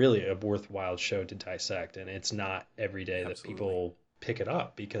like it's really a worthwhile show to dissect, and it's not every day that Absolutely. people pick it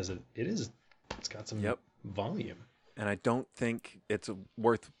up because it's got some volume. And I don't think it's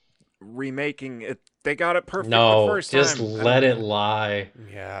worth remaking it. They got it perfect the No, first just time. let it lie.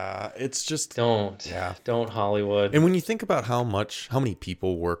 Yeah, it's just Don't Hollywood. And when you think about how many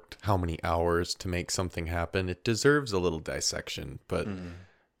people worked how many hours to make something happen, it deserves a little dissection. But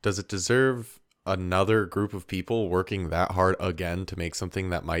does it deserve another group of people working that hard again to make something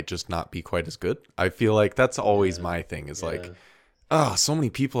that might just not be quite as good? I feel like that's always my thing is like, so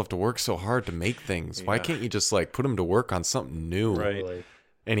many people have to work so hard to make things. Why can't you just like put them to work on something new? Right. Totally.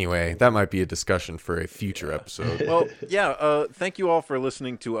 Anyway, that might be a discussion for a future episode. Well, yeah. Thank you all for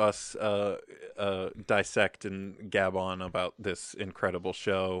listening to us dissect and gab on about this incredible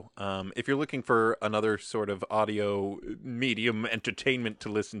show. If you're looking for another sort of audio medium entertainment to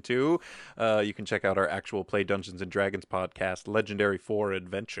listen to, you can check out our actual Play Dungeons and Dragons podcast, Legendary 4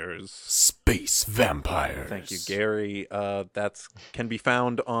 Adventures. Space vampires. Thank you, Gary. That's can be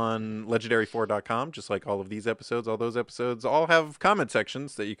found on legendary4.com, just like all of these episodes. All those episodes all have comment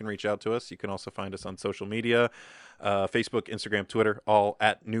sections that you can reach out to us. You can also find us on social media. Facebook, Instagram, Twitter, all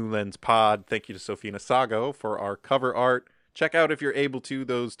at New Lens Pod. Thank you to Sofina Sago for our cover art. Check out, if you're able to,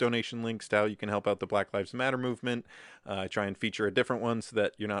 those donation links to how you can help out the Black Lives Matter movement. I try and feature a different one so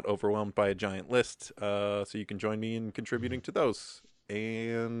that you're not overwhelmed by a giant list. So you can join me in contributing to those.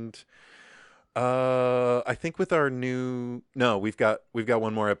 And I think with our we've got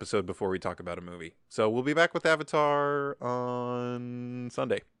one more episode before we talk about a movie. So we'll be back with Avatar on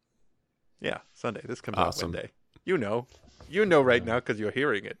Sunday. Yeah, Sunday. This comes out Monday. You know right now because you're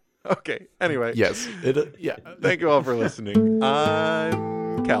hearing it. Okay. Anyway. Yes. Yeah. Thank you all for listening.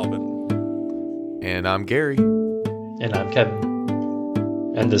 I'm Calvin. And I'm Gary. And I'm Kevin.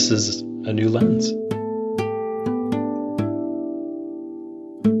 And this is A New Lens.